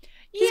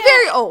 He's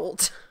very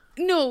old.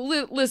 No,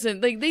 listen,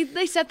 like,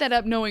 they set that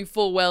up knowing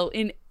full well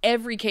in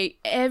every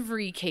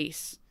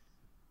case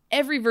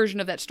every version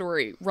of that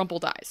story, Rumple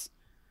dies.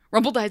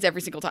 Rumple dies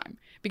every single time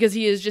because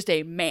he is just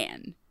a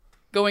man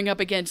going up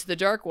against the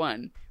Dark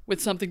One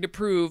with something to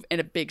prove and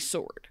a big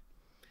sword.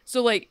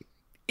 So, like,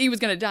 he was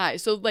going to die.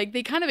 So, like,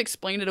 they kind of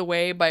explain it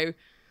away by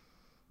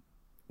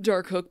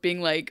Dark Hook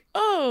being like,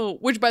 oh,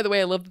 which, by the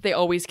way, I love that they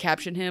always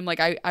caption him. Like,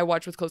 I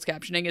watch with closed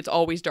captioning. It's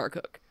always Dark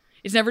Hook.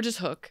 It's never just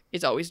Hook.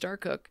 It's always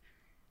Dark Hook.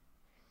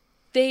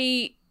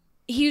 He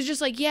was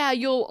just like, yeah,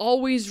 you'll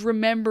always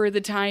remember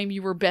the time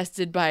you were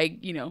bested by,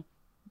 you know,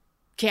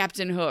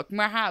 Captain Hook.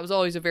 It was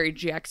always a very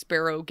Jack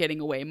Sparrow getting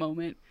away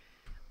moment.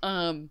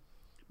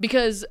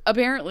 Because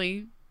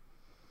apparently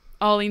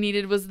all he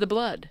needed was the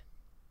blood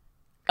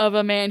of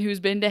a man who's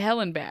been to hell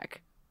and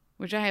back,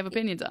 which I have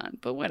opinions on,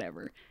 but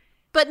whatever.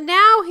 But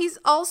now he's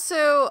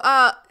also,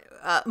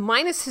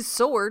 minus his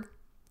sword,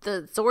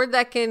 the sword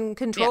that can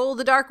control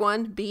the Dark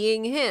One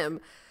being him.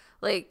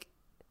 Like,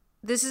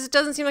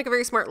 doesn't seem like a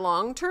very smart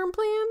long-term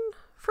plan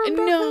from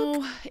Dark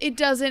Hook. It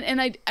doesn't. And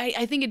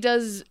I think it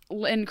does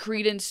lend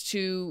credence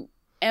to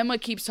Emma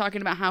keeps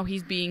talking about how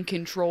he's being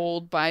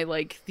controlled by,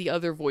 like, the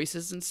other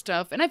voices and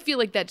stuff. And I feel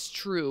like that's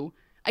true.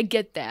 I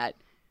get that.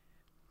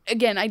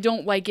 Again, I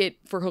don't like it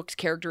for Hook's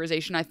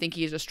characterization. I think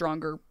he is a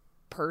stronger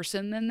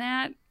person than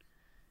that.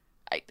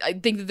 I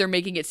think that they're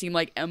making it seem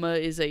like Emma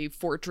is a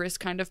fortress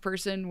kind of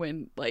person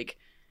when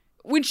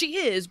she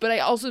is, but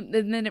and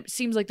then it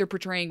seems like they're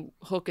portraying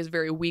Hook as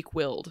very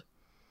weak-willed,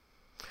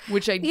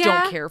 which I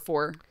don't care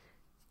for.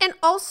 And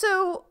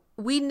also,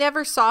 we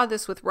never saw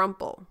this with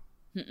Rumple.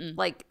 Mm-mm.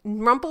 Like,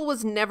 Rumple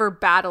was never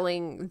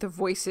battling the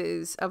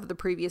voices of the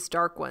previous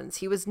Dark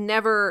Ones.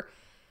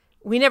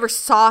 We never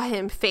saw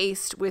him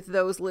faced with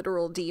those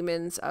literal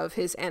demons of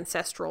his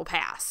ancestral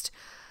past.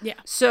 Yeah.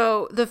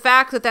 So the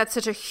fact that that's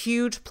such a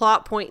huge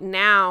plot point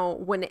now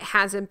when it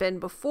hasn't been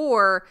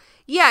before,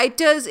 yeah, it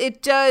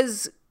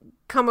does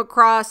come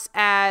across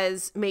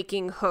as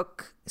making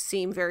Hook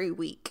seem very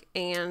weak.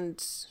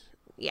 And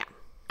yeah.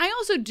 I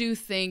also do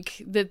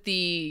think that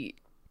the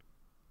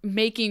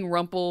making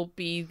Rumple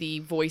be the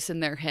voice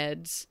in their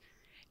heads,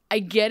 I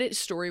get it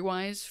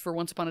story-wise for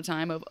Once Upon a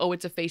Time of,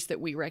 it's a face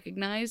that we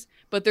recognize,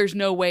 but there's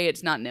no way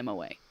it's not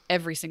Nimue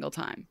every single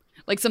time.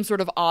 Like some sort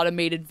of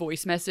automated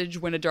voice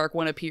message when a Dark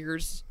One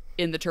appears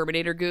in the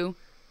Terminator goo.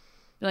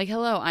 They're like,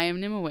 hello, I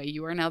am Nimue.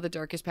 You are now the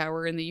darkest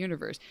power in the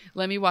universe.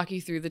 Let me walk you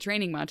through the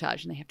training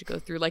montage. And they have to go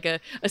through like a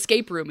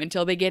escape room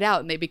until they get out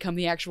and they become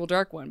the actual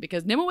Dark One.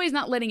 Because Nimue is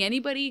not letting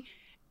anybody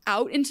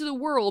out into the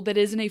world that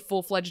isn't a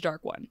full-fledged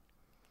Dark One.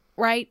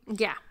 Right?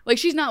 Yeah. Like,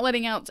 she's not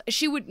letting out...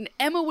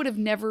 Emma would have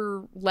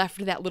never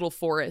left that little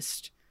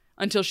forest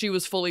until she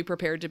was fully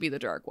prepared to be the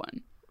Dark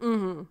One.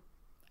 Mm-hmm.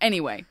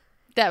 Anyway,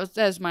 that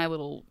was my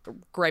little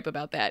gripe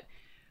about that.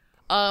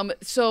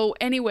 So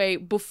anyway,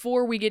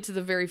 before we get to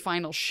the very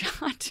final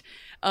shot,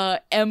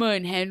 Emma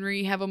and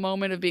Henry have a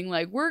moment of being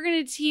like, we're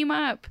going to team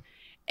up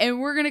and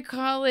we're going to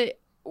call it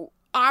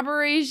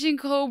Operation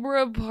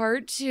Cobra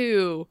Part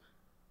 2.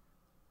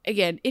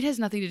 Again, it has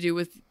nothing to do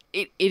with...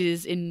 It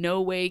is in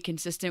no way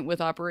consistent with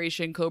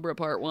Operation Cobra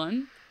Part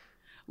 1.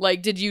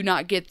 Like, did you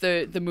not get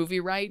the movie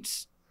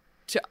rights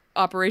to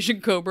Operation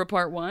Cobra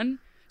Part 1?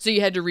 So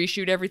you had to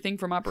reshoot everything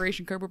from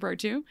Operation Cobra Part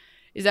 2?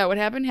 Is that what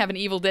happened? Have an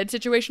Evil Dead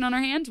situation on our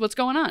hands? What's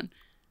going on?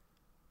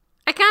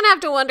 I kind of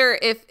have to wonder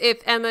if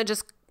Emma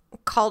just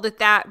called it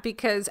that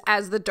because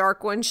as the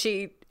Dark One,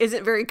 she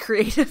isn't very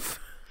creative.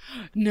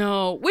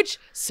 No, which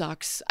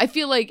sucks. I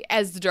feel like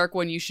as the Dark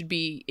One, you should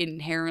be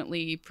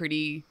inherently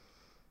pretty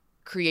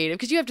creative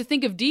because you have to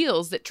think of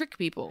deals that trick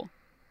people.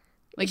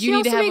 Like she you need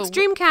also to have makes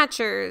dream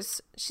catchers.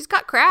 She's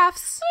got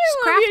crafts.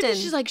 She's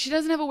crafting. She's like, she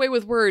doesn't have a way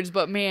with words,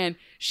 but man,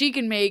 she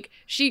can make.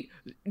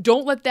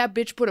 Don't let that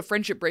bitch put a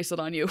friendship bracelet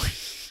on you.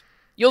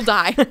 You'll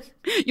die.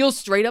 You'll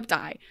straight up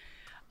die.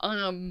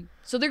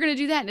 So they're gonna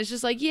do that, and it's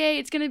just like, yay,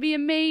 it's gonna be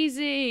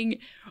amazing.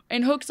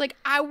 And Hook's like,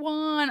 I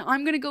won.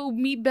 I'm gonna go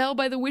meet Belle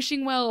by the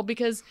wishing well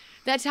because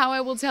that's how I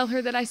will tell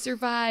her that I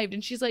survived.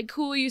 And she's like,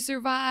 cool, you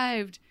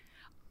survived.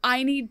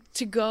 I need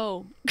to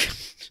go.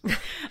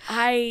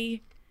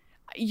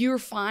 You're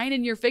fine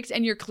and you're fixed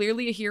and you're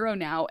clearly a hero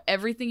now.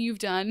 Everything you've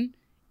done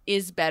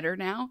is better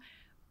now.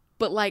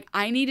 But, like,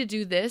 I need to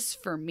do this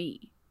for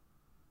me.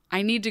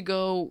 I need to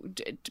go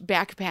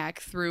backpack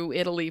through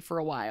Italy for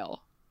a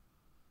while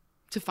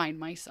to find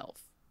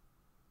myself.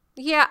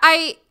 Yeah,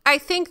 I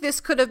think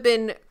this could have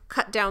been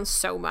cut down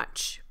so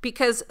much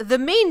because the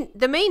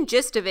main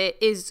gist of it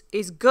is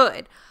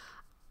good.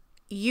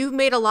 You've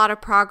made a lot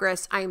of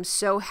progress. I am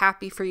so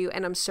happy for you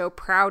and I'm so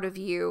proud of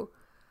you.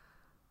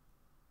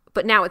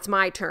 But now it's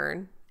my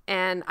turn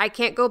and I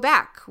can't go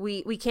back.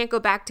 We can't go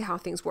back to how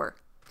things were.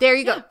 There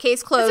you go.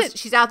 Case closed.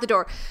 She's out the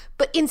door.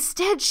 But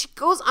instead, she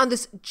goes on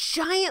this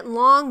giant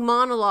long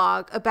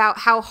monologue about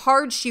how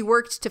hard she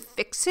worked to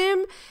fix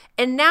him.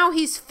 And now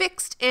he's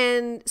fixed.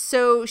 And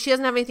so she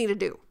doesn't have anything to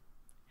do.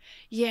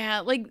 Yeah,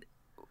 like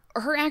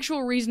her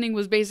actual reasoning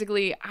was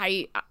basically,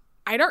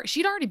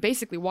 she'd already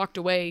basically walked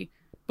away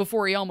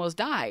before he almost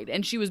died.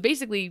 And she was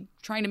basically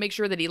trying to make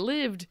sure that he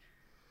lived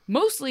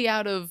mostly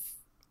out of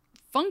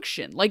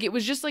function. Like it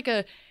was just like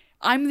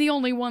I'm the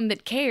only one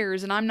that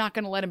cares, and I'm not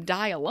going to let him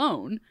die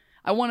alone.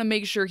 I want to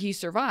make sure he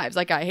survives.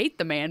 Like, I hate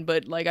the man,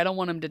 but, like, I don't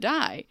want him to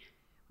die.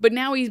 But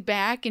now he's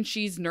back, and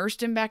she's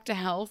nursed him back to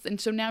health, and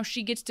so now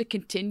she gets to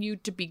continue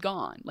to be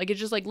gone. Like, it's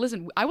just like,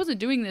 listen, I wasn't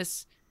doing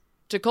this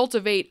to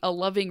cultivate a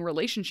loving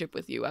relationship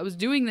with you. I was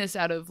doing this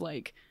out of,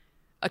 like,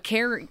 a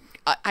care.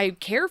 I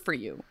care for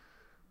you.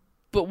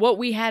 But what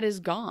we had is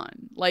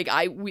gone. Like,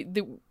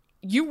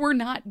 you were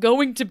not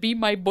going to be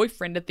my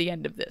boyfriend at the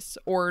end of this,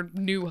 or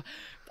new,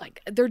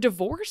 like, they're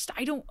divorced.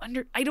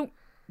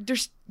 They're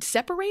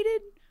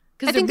separated.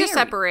 I think they're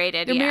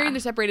separated. They're married. They're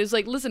separated. It's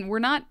like, listen, we're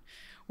not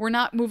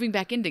moving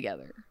back in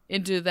together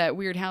into that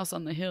weird house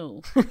on the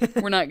hill.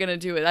 We're not gonna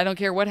do it. I don't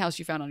care what house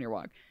you found on your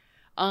walk.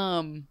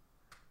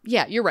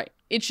 Yeah, you're right.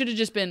 It should have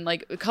just been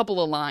like a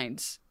couple of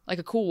lines, like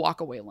a cool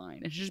walkaway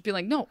line. It should just be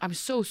like, no, I'm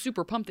so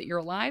super pumped that you're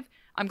alive.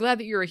 I'm glad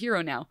that you're a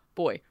hero now.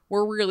 Boy,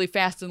 we're really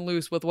fast and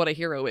loose with what a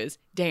hero is.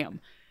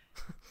 Damn.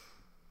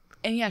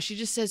 And yeah, she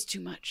just says too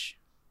much.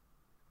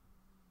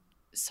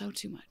 So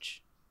too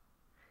much.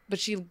 But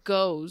she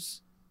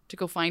goes to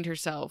go find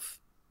herself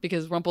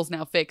because Rumple's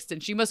now fixed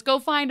and she must go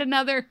find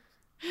another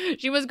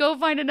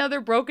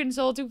broken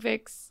soul to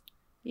fix.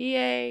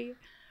 Yay.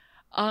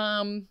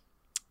 And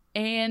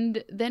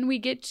then we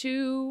get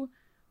to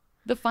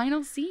the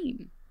final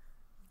scene.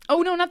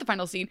 Oh, no, not the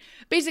final scene.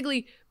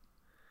 Basically,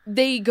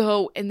 they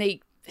go and they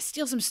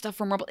steal some stuff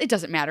from Rumple. It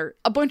doesn't matter.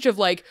 A bunch of,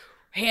 like,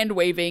 hand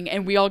waving,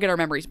 and we all get our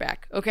memories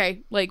back,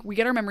 okay? Like, we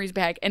get our memories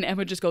back, and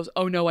Emma just goes,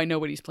 oh, no, I know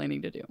what he's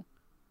planning to do.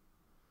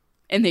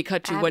 And they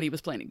cut to what he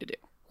was planning to do.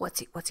 What's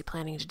he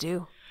planning to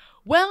do?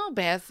 Well,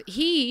 Beth,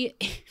 he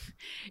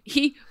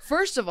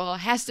first of all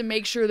has to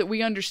make sure that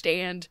we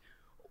understand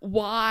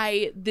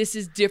why this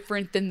is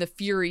different than the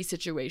Fury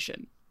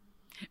situation.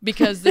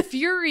 Because the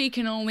Fury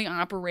can only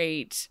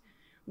operate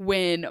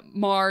when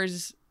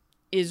Mars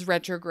is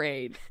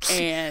retrograde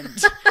and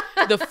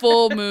the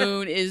full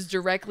moon is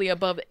directly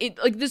above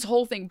it, like this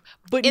whole thing.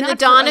 But in the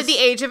dawn of the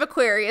age of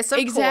Aquarius, of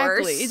course.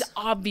 Exactly. It's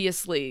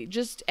obviously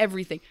just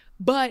everything.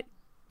 But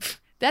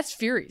that's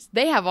Furies.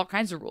 They have all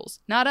kinds of rules.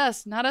 Not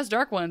us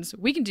Dark Ones.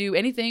 We can do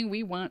anything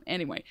we want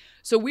anyway.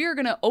 So we are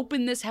going to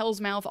open this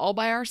hell's mouth all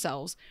by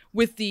ourselves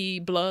with the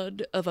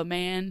blood of a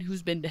man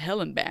who's been to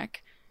hell and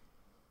back.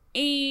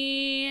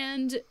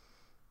 And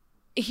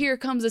here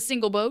comes a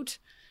single boat.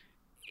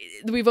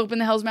 We've opened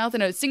the hell's mouth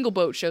and a single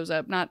boat shows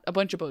up, not a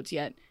bunch of boats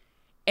yet.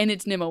 And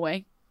it's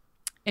Nimue.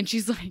 And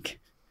she's like,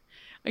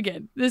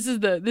 again, this is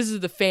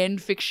the fan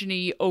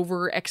fiction-y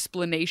over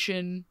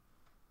explanation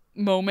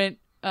moment,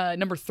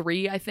 number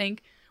 3, I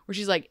think, where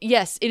she's like,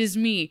 yes, it is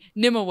me,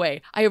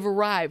 Nimue. I have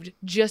arrived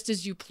just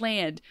as you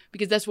planned,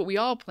 because that's what we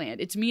all planned.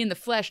 It's me in the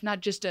flesh,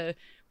 not just a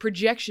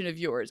projection of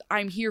yours.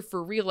 I'm here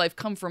for real. I've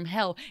come from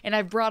hell, and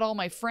I've brought all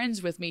my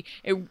friends with me,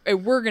 and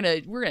we're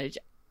just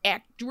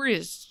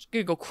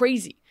gonna go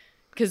crazy,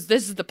 because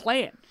this is the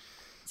plan.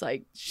 It's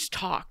like, she's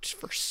talked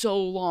for so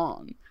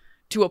long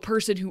to a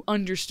person who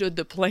understood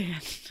the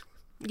plan.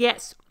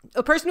 Yes,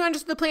 a person who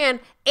understood the plan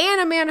and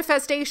a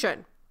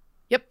manifestation.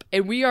 Yep,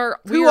 and we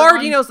who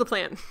already knows the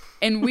plan.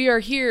 And we are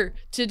here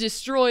to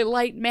destroy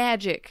light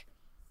magic.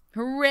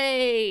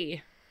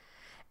 Hooray!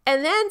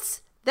 And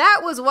that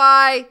was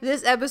why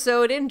this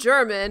episode in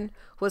German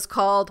was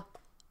called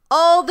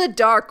All the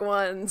Dark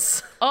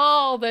Ones.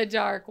 All the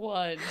Dark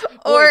Ones.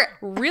 Or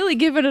really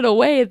giving it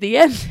away at the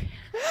end.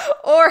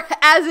 Or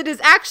as it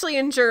is actually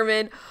in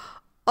German,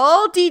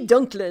 All die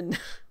Dunklen.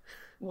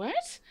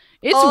 What?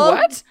 It's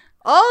what?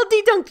 All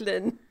die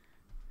Dunklen.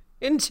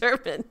 In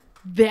German.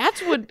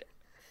 That's what...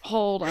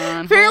 Hold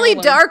on. Apparently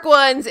Dark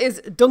Ones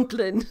is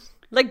Dunklen.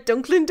 Like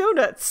Dunklin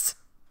Donuts.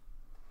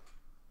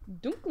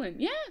 Dunklin,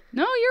 yeah.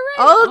 No, you're right.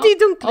 All die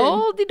Dunklin.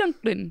 All die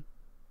Dunklin.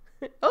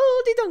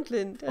 All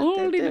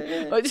die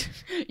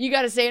Dunklin. You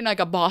gotta say it in like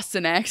a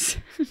Boston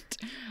accent.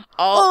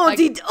 All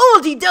die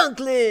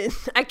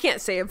Dunklin. I can't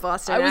say a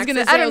Boston accent. I was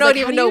gonna say, I don't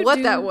even know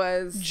what that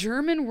was.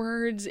 German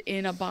words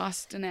in a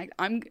Boston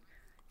accent.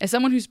 As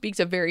someone who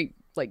speaks a very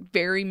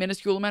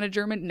minuscule amount of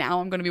German,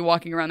 now I'm going to be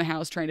walking around the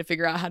house trying to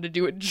figure out how to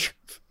do it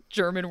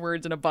German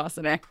words in a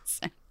Boston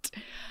accent.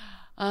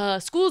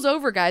 School's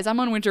over, guys. I'm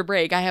on winter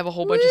break. I have a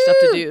whole bunch of stuff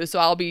to do, so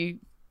I'll be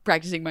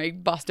practicing my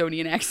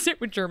Bostonian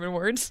accent with German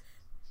words.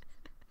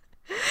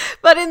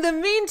 But in the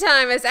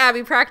meantime, as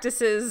Abby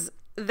practices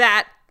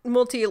that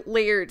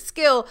multi-layered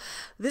skill,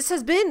 this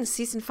has been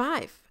Season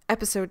 5,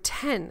 Episode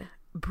 10,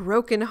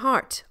 Broken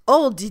Heart,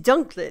 All die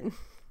Dunklin.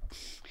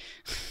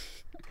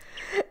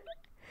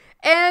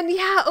 And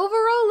yeah,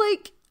 overall,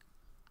 like,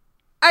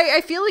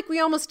 I feel like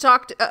we almost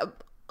talked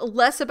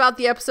less about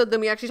the episode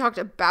than we actually talked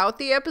about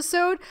the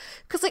episode.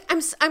 Because, like,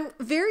 I'm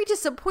very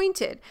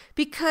disappointed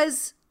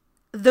because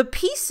the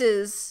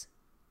pieces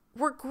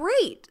were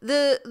great.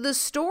 The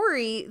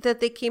story that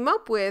they came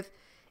up with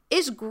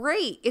is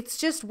great. It's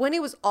just when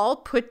it was all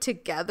put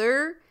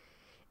together,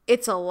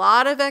 it's a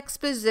lot of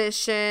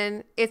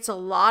exposition. It's a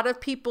lot of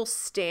people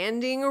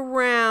standing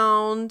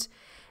around.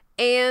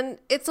 And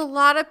it's a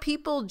lot of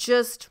people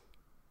just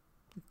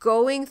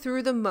going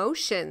through the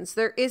motions.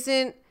 There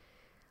isn't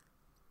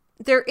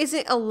there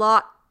isn't a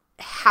lot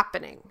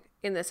happening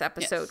in this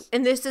episode. Yes.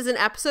 And this is an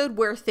episode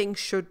where things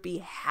should be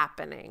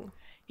happening.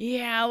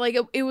 Yeah, like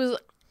it was...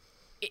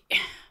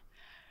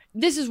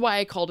 This is why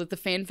I called it the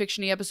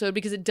fanfiction-y episode,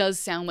 because it does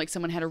sound like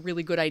someone had a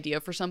really good idea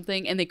for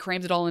something and they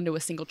crammed it all into a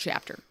single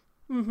chapter.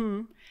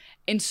 Mm-hmm.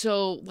 And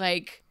so,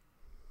 like,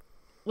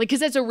 because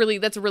that's a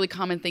really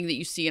common thing that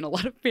you see in a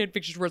lot of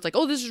fanfictions where it's like,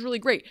 oh, this is really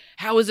great.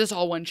 How is this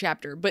all one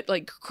chapter? But,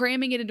 like,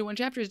 cramming it into one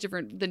chapter is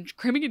different than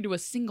cramming it into a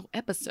single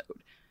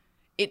episode.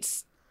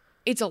 It's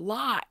a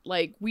lot.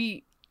 Like,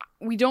 we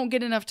don't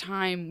get enough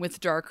time with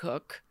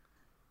Darkhook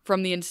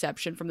from the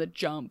inception, from the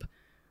jump.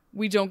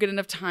 We don't get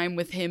enough time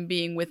with him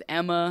being with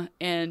Emma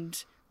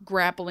and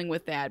grappling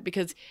with that,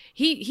 because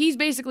he's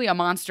basically a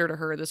monster to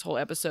her this whole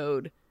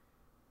episode,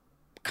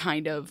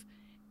 kind of.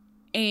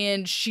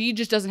 And she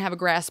just doesn't have a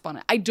grasp on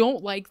it. I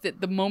don't like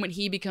that the moment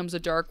he becomes a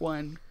Dark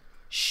One,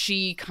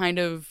 she kind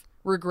of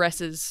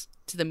regresses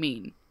to the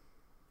mean.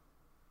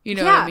 You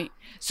know what I mean?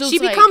 So she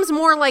becomes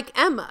more like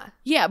Emma.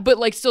 Yeah, but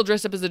like still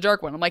dressed up as the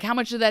Dark One. I'm like, how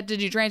much of that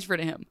did you transfer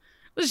to him?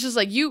 It's just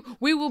like,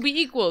 we will be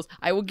equals.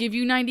 I will give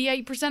you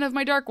 98% of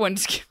my Dark One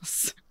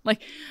skills.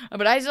 Like,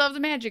 but I still have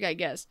the magic, I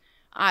guess.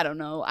 I don't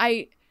know.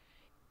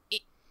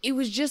 It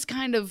was just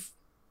kind of,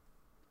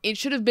 it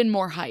should have been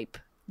more hype.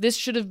 This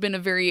should have been a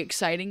very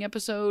exciting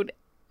episode,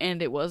 and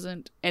it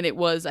wasn't. And it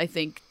was, I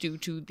think, due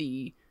to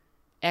the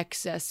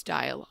excess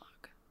dialogue.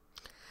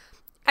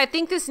 I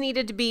think this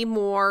needed to be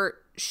more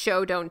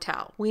show, don't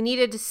tell. We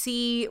needed to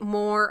see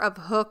more of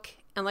Hook,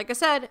 and like I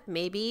said,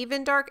 maybe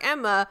even Dark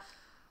Emma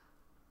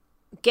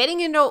getting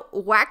into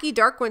wacky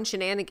Dark One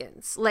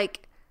shenanigans.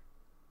 Like,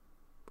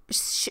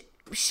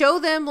 show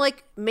them,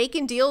 like,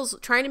 making deals,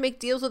 trying to make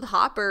deals with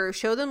Hopper.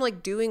 Show them,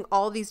 like, doing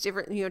all these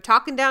different, you know,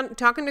 talking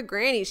to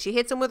Granny. She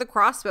hits him with a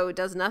crossbow. It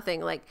does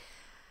nothing. Like,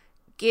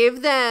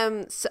 give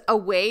them a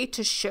way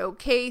to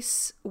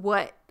showcase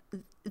what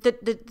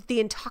the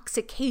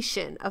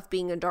intoxication of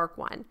being a Dark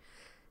One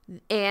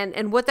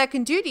and what that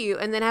can do to you,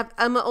 and then have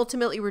Emma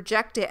ultimately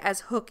reject it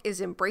as Hook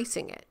is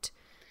embracing it.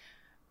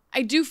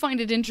 I do find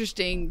it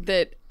interesting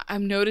that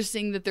I'm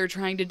noticing that they're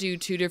trying to do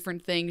two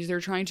different things. They're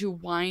trying to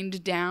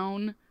wind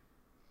down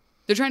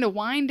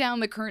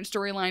the current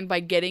storyline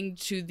by getting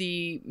to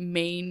the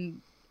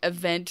main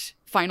event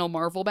final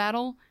Marvel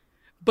battle,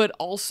 but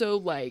also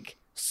like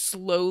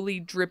slowly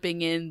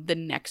dripping in the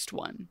next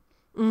one.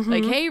 Mm-hmm.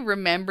 Like, hey,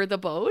 remember the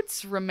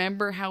boats?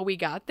 Remember how we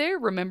got there?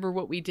 Remember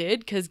what we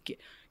did? Because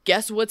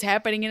guess what's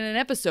happening in an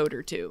episode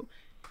or two?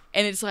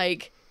 And it's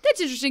like, that's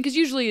interesting, because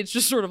usually it's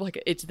just sort of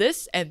like, it's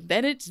this, and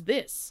then it's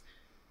this.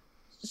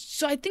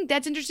 So I think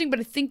that's interesting, but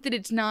I think that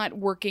it's not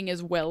working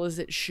as well as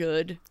it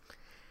should.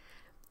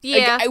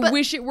 Yeah. I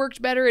wish it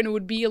worked better and it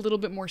would be a little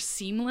bit more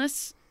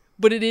seamless,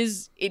 but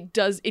it's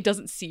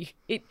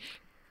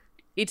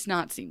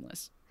not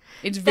seamless.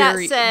 It's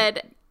very... That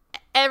said,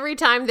 every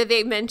time that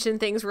they mention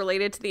things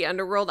related to the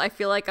underworld, I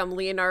feel like I'm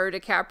Leonardo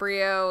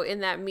DiCaprio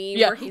in that meme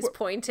where he's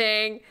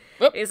pointing.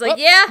 He's like,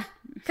 yeah,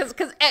 because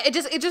it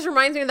just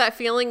reminds me of that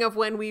feeling of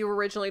when we were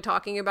originally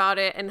talking about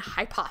it and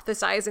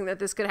hypothesizing that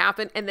this could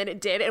happen, and then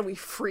it did, and we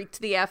freaked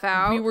the F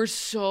out. We were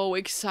so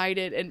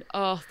excited, and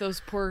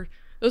those poor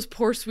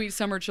sweet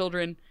summer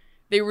children,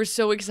 they were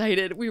so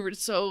excited. We were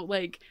so,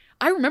 like,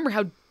 I remember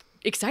how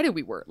excited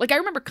we were. Like, I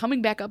remember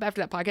coming back up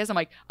after that podcast, I'm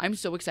like, I'm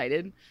so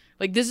excited.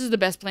 Like, this is the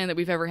best plan that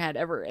we've ever had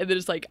ever. And then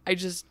it's like, I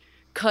just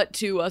cut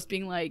to us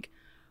being like,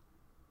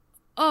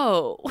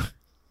 oh,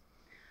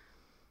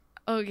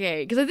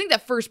 okay. Because I think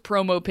that first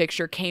promo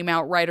picture came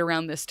out right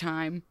around this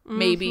time,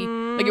 maybe.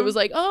 Mm-hmm. Like, it was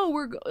like, oh,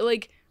 we're,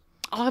 like,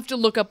 I'll have to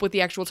look up what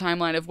the actual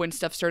timeline of when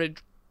stuff started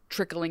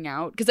trickling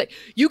out. Because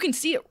you can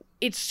see it.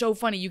 It's so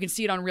funny. You can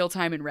see it on real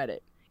time in Reddit.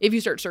 If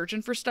you start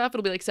searching for stuff,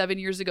 it'll be like 7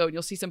 years ago, and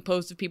you'll see some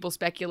posts of people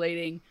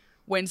speculating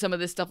when some of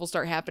this stuff will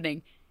start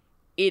happening.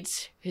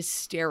 It's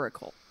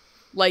hysterical.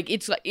 Like,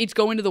 it's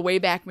going to the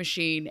Wayback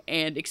Machine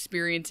and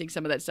experiencing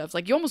some of that stuff. It's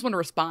like, you almost want to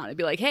respond and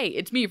be like, hey,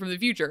 it's me from the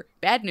future.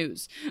 Bad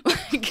news.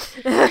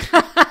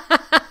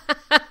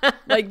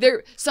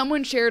 Like,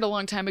 someone shared a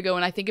long time ago,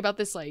 and I think about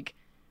this, like,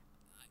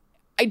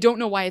 I don't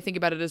know why I think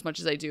about it as much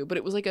as I do, but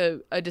it was like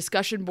a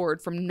discussion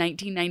board from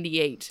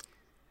 1998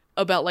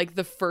 about, like,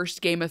 the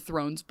first Game of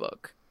Thrones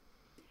book.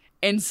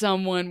 And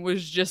someone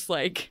was just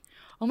like,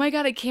 oh my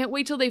god, I can't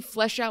wait till they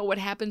flesh out what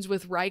happens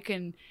with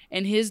Riken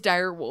and his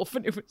direwolf.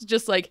 And it was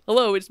just like,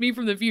 hello, it's me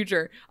from the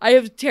future. I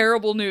have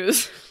terrible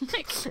news.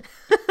 Like,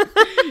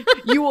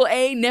 you will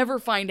never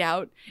find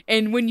out.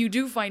 And when you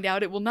do find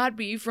out, it will not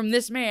be from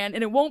this man,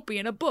 and it won't be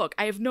in a book.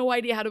 I have no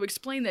idea how to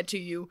explain that to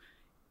you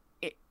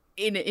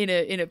in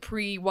a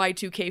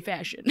pre-Y2K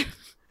fashion.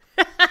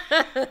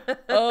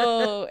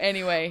 Oh,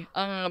 anyway.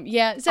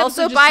 Yeah.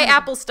 Also, buy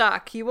Apple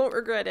stock. You won't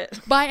regret it.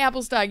 Buy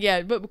Apple stock,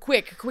 yeah. But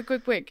quick.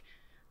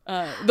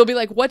 They'll be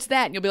like, what's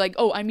that? And you'll be like,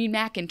 oh, I mean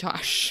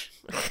Macintosh.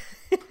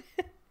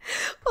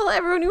 Well,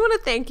 everyone, we want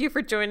to thank you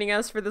for joining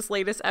us for this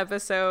latest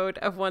episode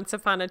of Once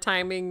Upon a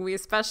Timing. We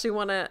especially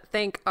want to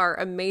thank our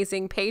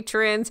amazing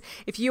patrons.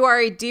 If you are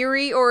a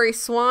Deary or a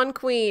Swan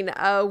Queen,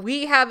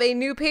 we have a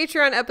new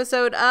Patreon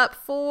episode up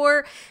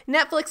for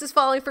Netflix's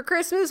Falling for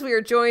Christmas. We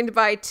are joined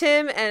by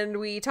Tim, and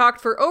we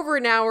talked for over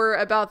an hour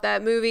about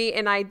that movie,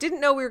 and I didn't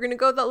know we were going to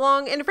go that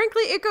long, and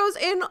frankly, it goes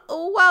in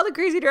wild and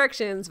crazy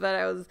directions, but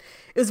it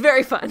was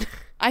very fun.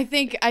 I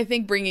think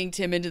bringing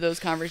Tim into those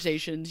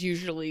conversations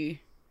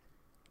usually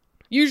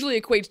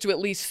equates to at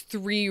least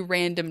 3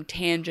 random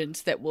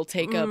tangents that will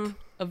take up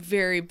a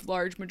very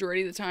large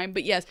majority of the time.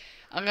 But yes,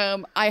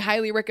 I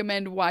highly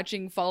recommend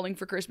watching Falling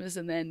for Christmas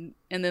and then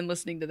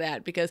listening to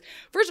that, because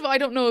first of all, I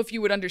don't know if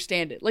you would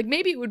understand it. Like,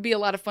 maybe it would be a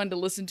lot of fun to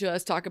listen to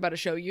us talk about a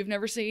show you've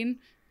never seen.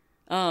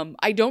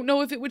 I don't know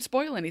if it would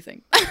spoil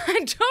anything.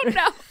 I don't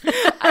know.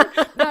 I'm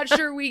not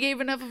sure we gave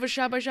enough of a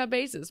shot-by-shot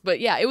basis. But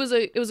yeah, it was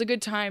a good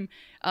time,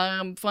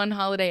 fun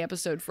holiday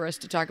episode for us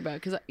to talk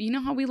about, because you know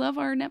how we love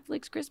our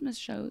Netflix Christmas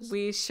shows.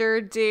 We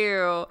sure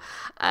do.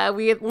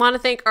 We want to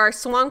thank our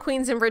Swan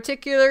Queens in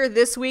particular.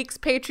 This week's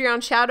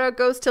Patreon shout-out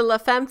goes to La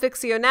Femme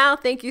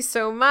Fictionnelle. Thank you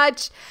so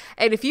much.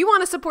 And if you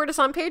want to support us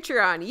on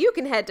Patreon, you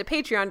can head to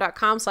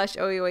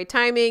patreon.com/OUA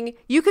Timing.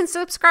 You can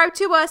subscribe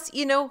to us,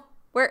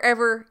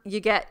 wherever you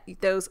get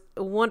those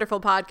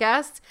wonderful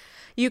podcasts.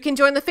 You can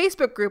join the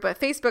Facebook group at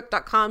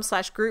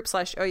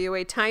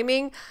facebook.com/group/OUA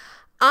Timing.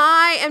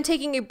 I am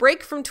taking a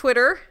break from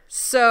Twitter,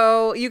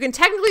 so you can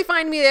technically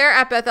find me there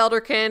at Beth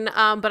Elderkin,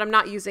 but I'm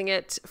not using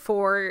it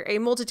for a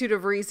multitude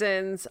of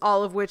reasons,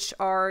 all of which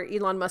are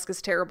Elon Musk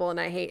is terrible and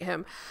I hate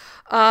him.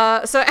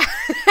 So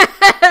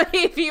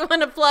if you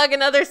want to plug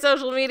another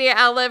social media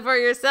outlet for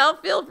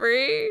yourself, feel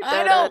free.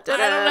 I don't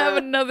have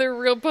another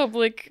real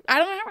public. I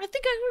think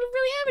I don't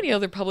really have any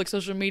other public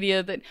social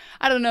media that,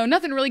 I don't know,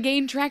 nothing really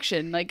gained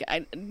traction. Like,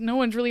 no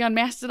one's really on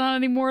Mastodon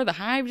anymore. The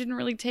Hive didn't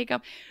really take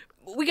up.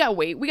 We gotta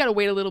wait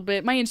a little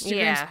bit. My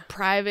Instagram's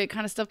private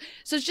kind of stuff.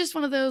 So it's just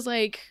one of those,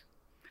 like,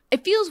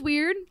 it feels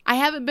weird. I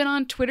haven't been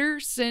on Twitter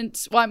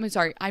since, well, I'm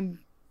sorry. I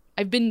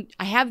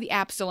have the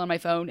app still on my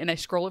phone and I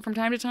scroll it from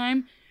time to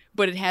time,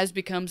 but it has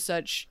become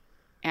such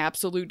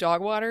absolute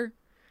dog water.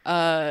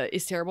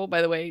 It's terrible.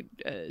 By the way,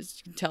 as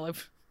you can tell,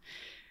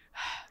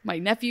 my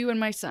nephew and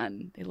my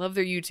son, they love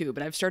their YouTube,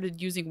 and I've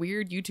started using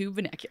weird YouTube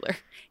vernacular.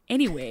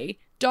 Anyway,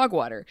 dog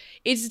water.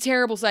 It's a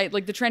terrible site.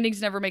 Like, the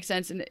trendings never make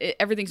sense, and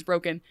everything's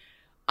broken.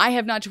 I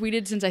have not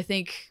tweeted since, I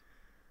think,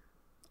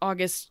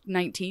 August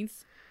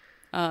 19th.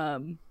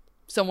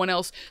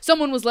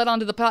 Someone was let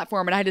onto the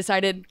platform, and I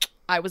decided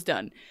I was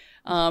done.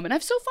 And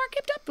I've so far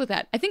kept up with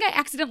that. I think I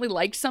accidentally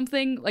liked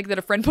something like that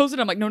a friend posted.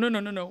 I'm like, no,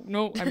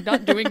 I'm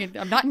not doing it.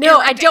 I'm not. No,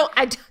 I don't.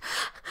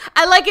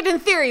 I like it in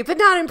theory, but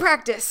not in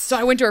practice. So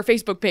I went to her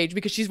Facebook page,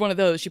 because she's one of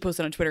those. She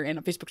posted on Twitter and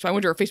on Facebook. So I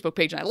went to her Facebook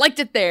page and I liked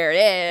it there.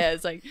 Yeah,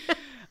 it's like,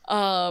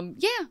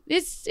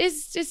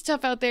 it's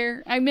tough out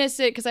there. I miss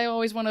it because I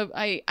always want to.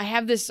 I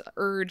have this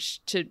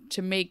urge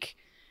to make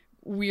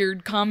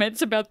weird comments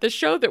about the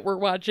show that we're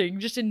watching,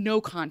 just in no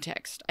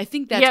context. I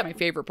think that's my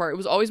favorite part. It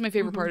was always my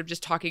favorite part of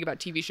just talking about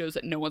TV shows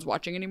that no one's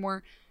watching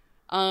anymore.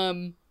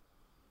 But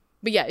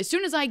yeah, as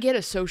soon as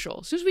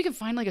we can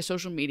find like a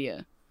social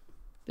media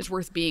that's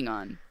worth being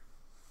on,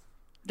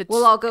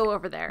 we'll all go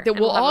over there.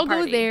 We'll all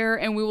go there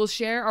and we will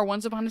share our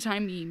Once Upon a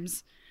Time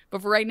memes.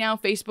 But for right now,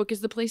 Facebook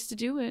is the place to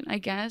do it, I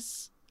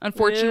guess.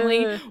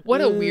 Unfortunately, what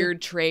a weird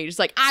trade. It's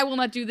like, I will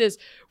not do this.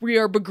 We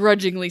are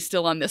begrudgingly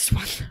still on this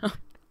one.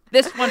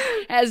 This one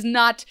has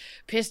not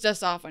pissed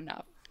us off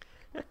enough.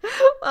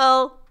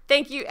 Well,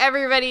 thank you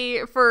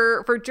everybody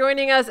for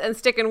joining us and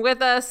sticking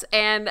with us.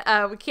 And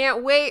we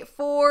can't wait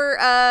for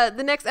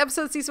the next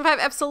episode, season 5,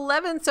 episode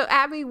 11. So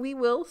Abby, we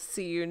will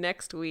see you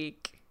next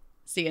week.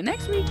 See you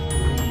next week.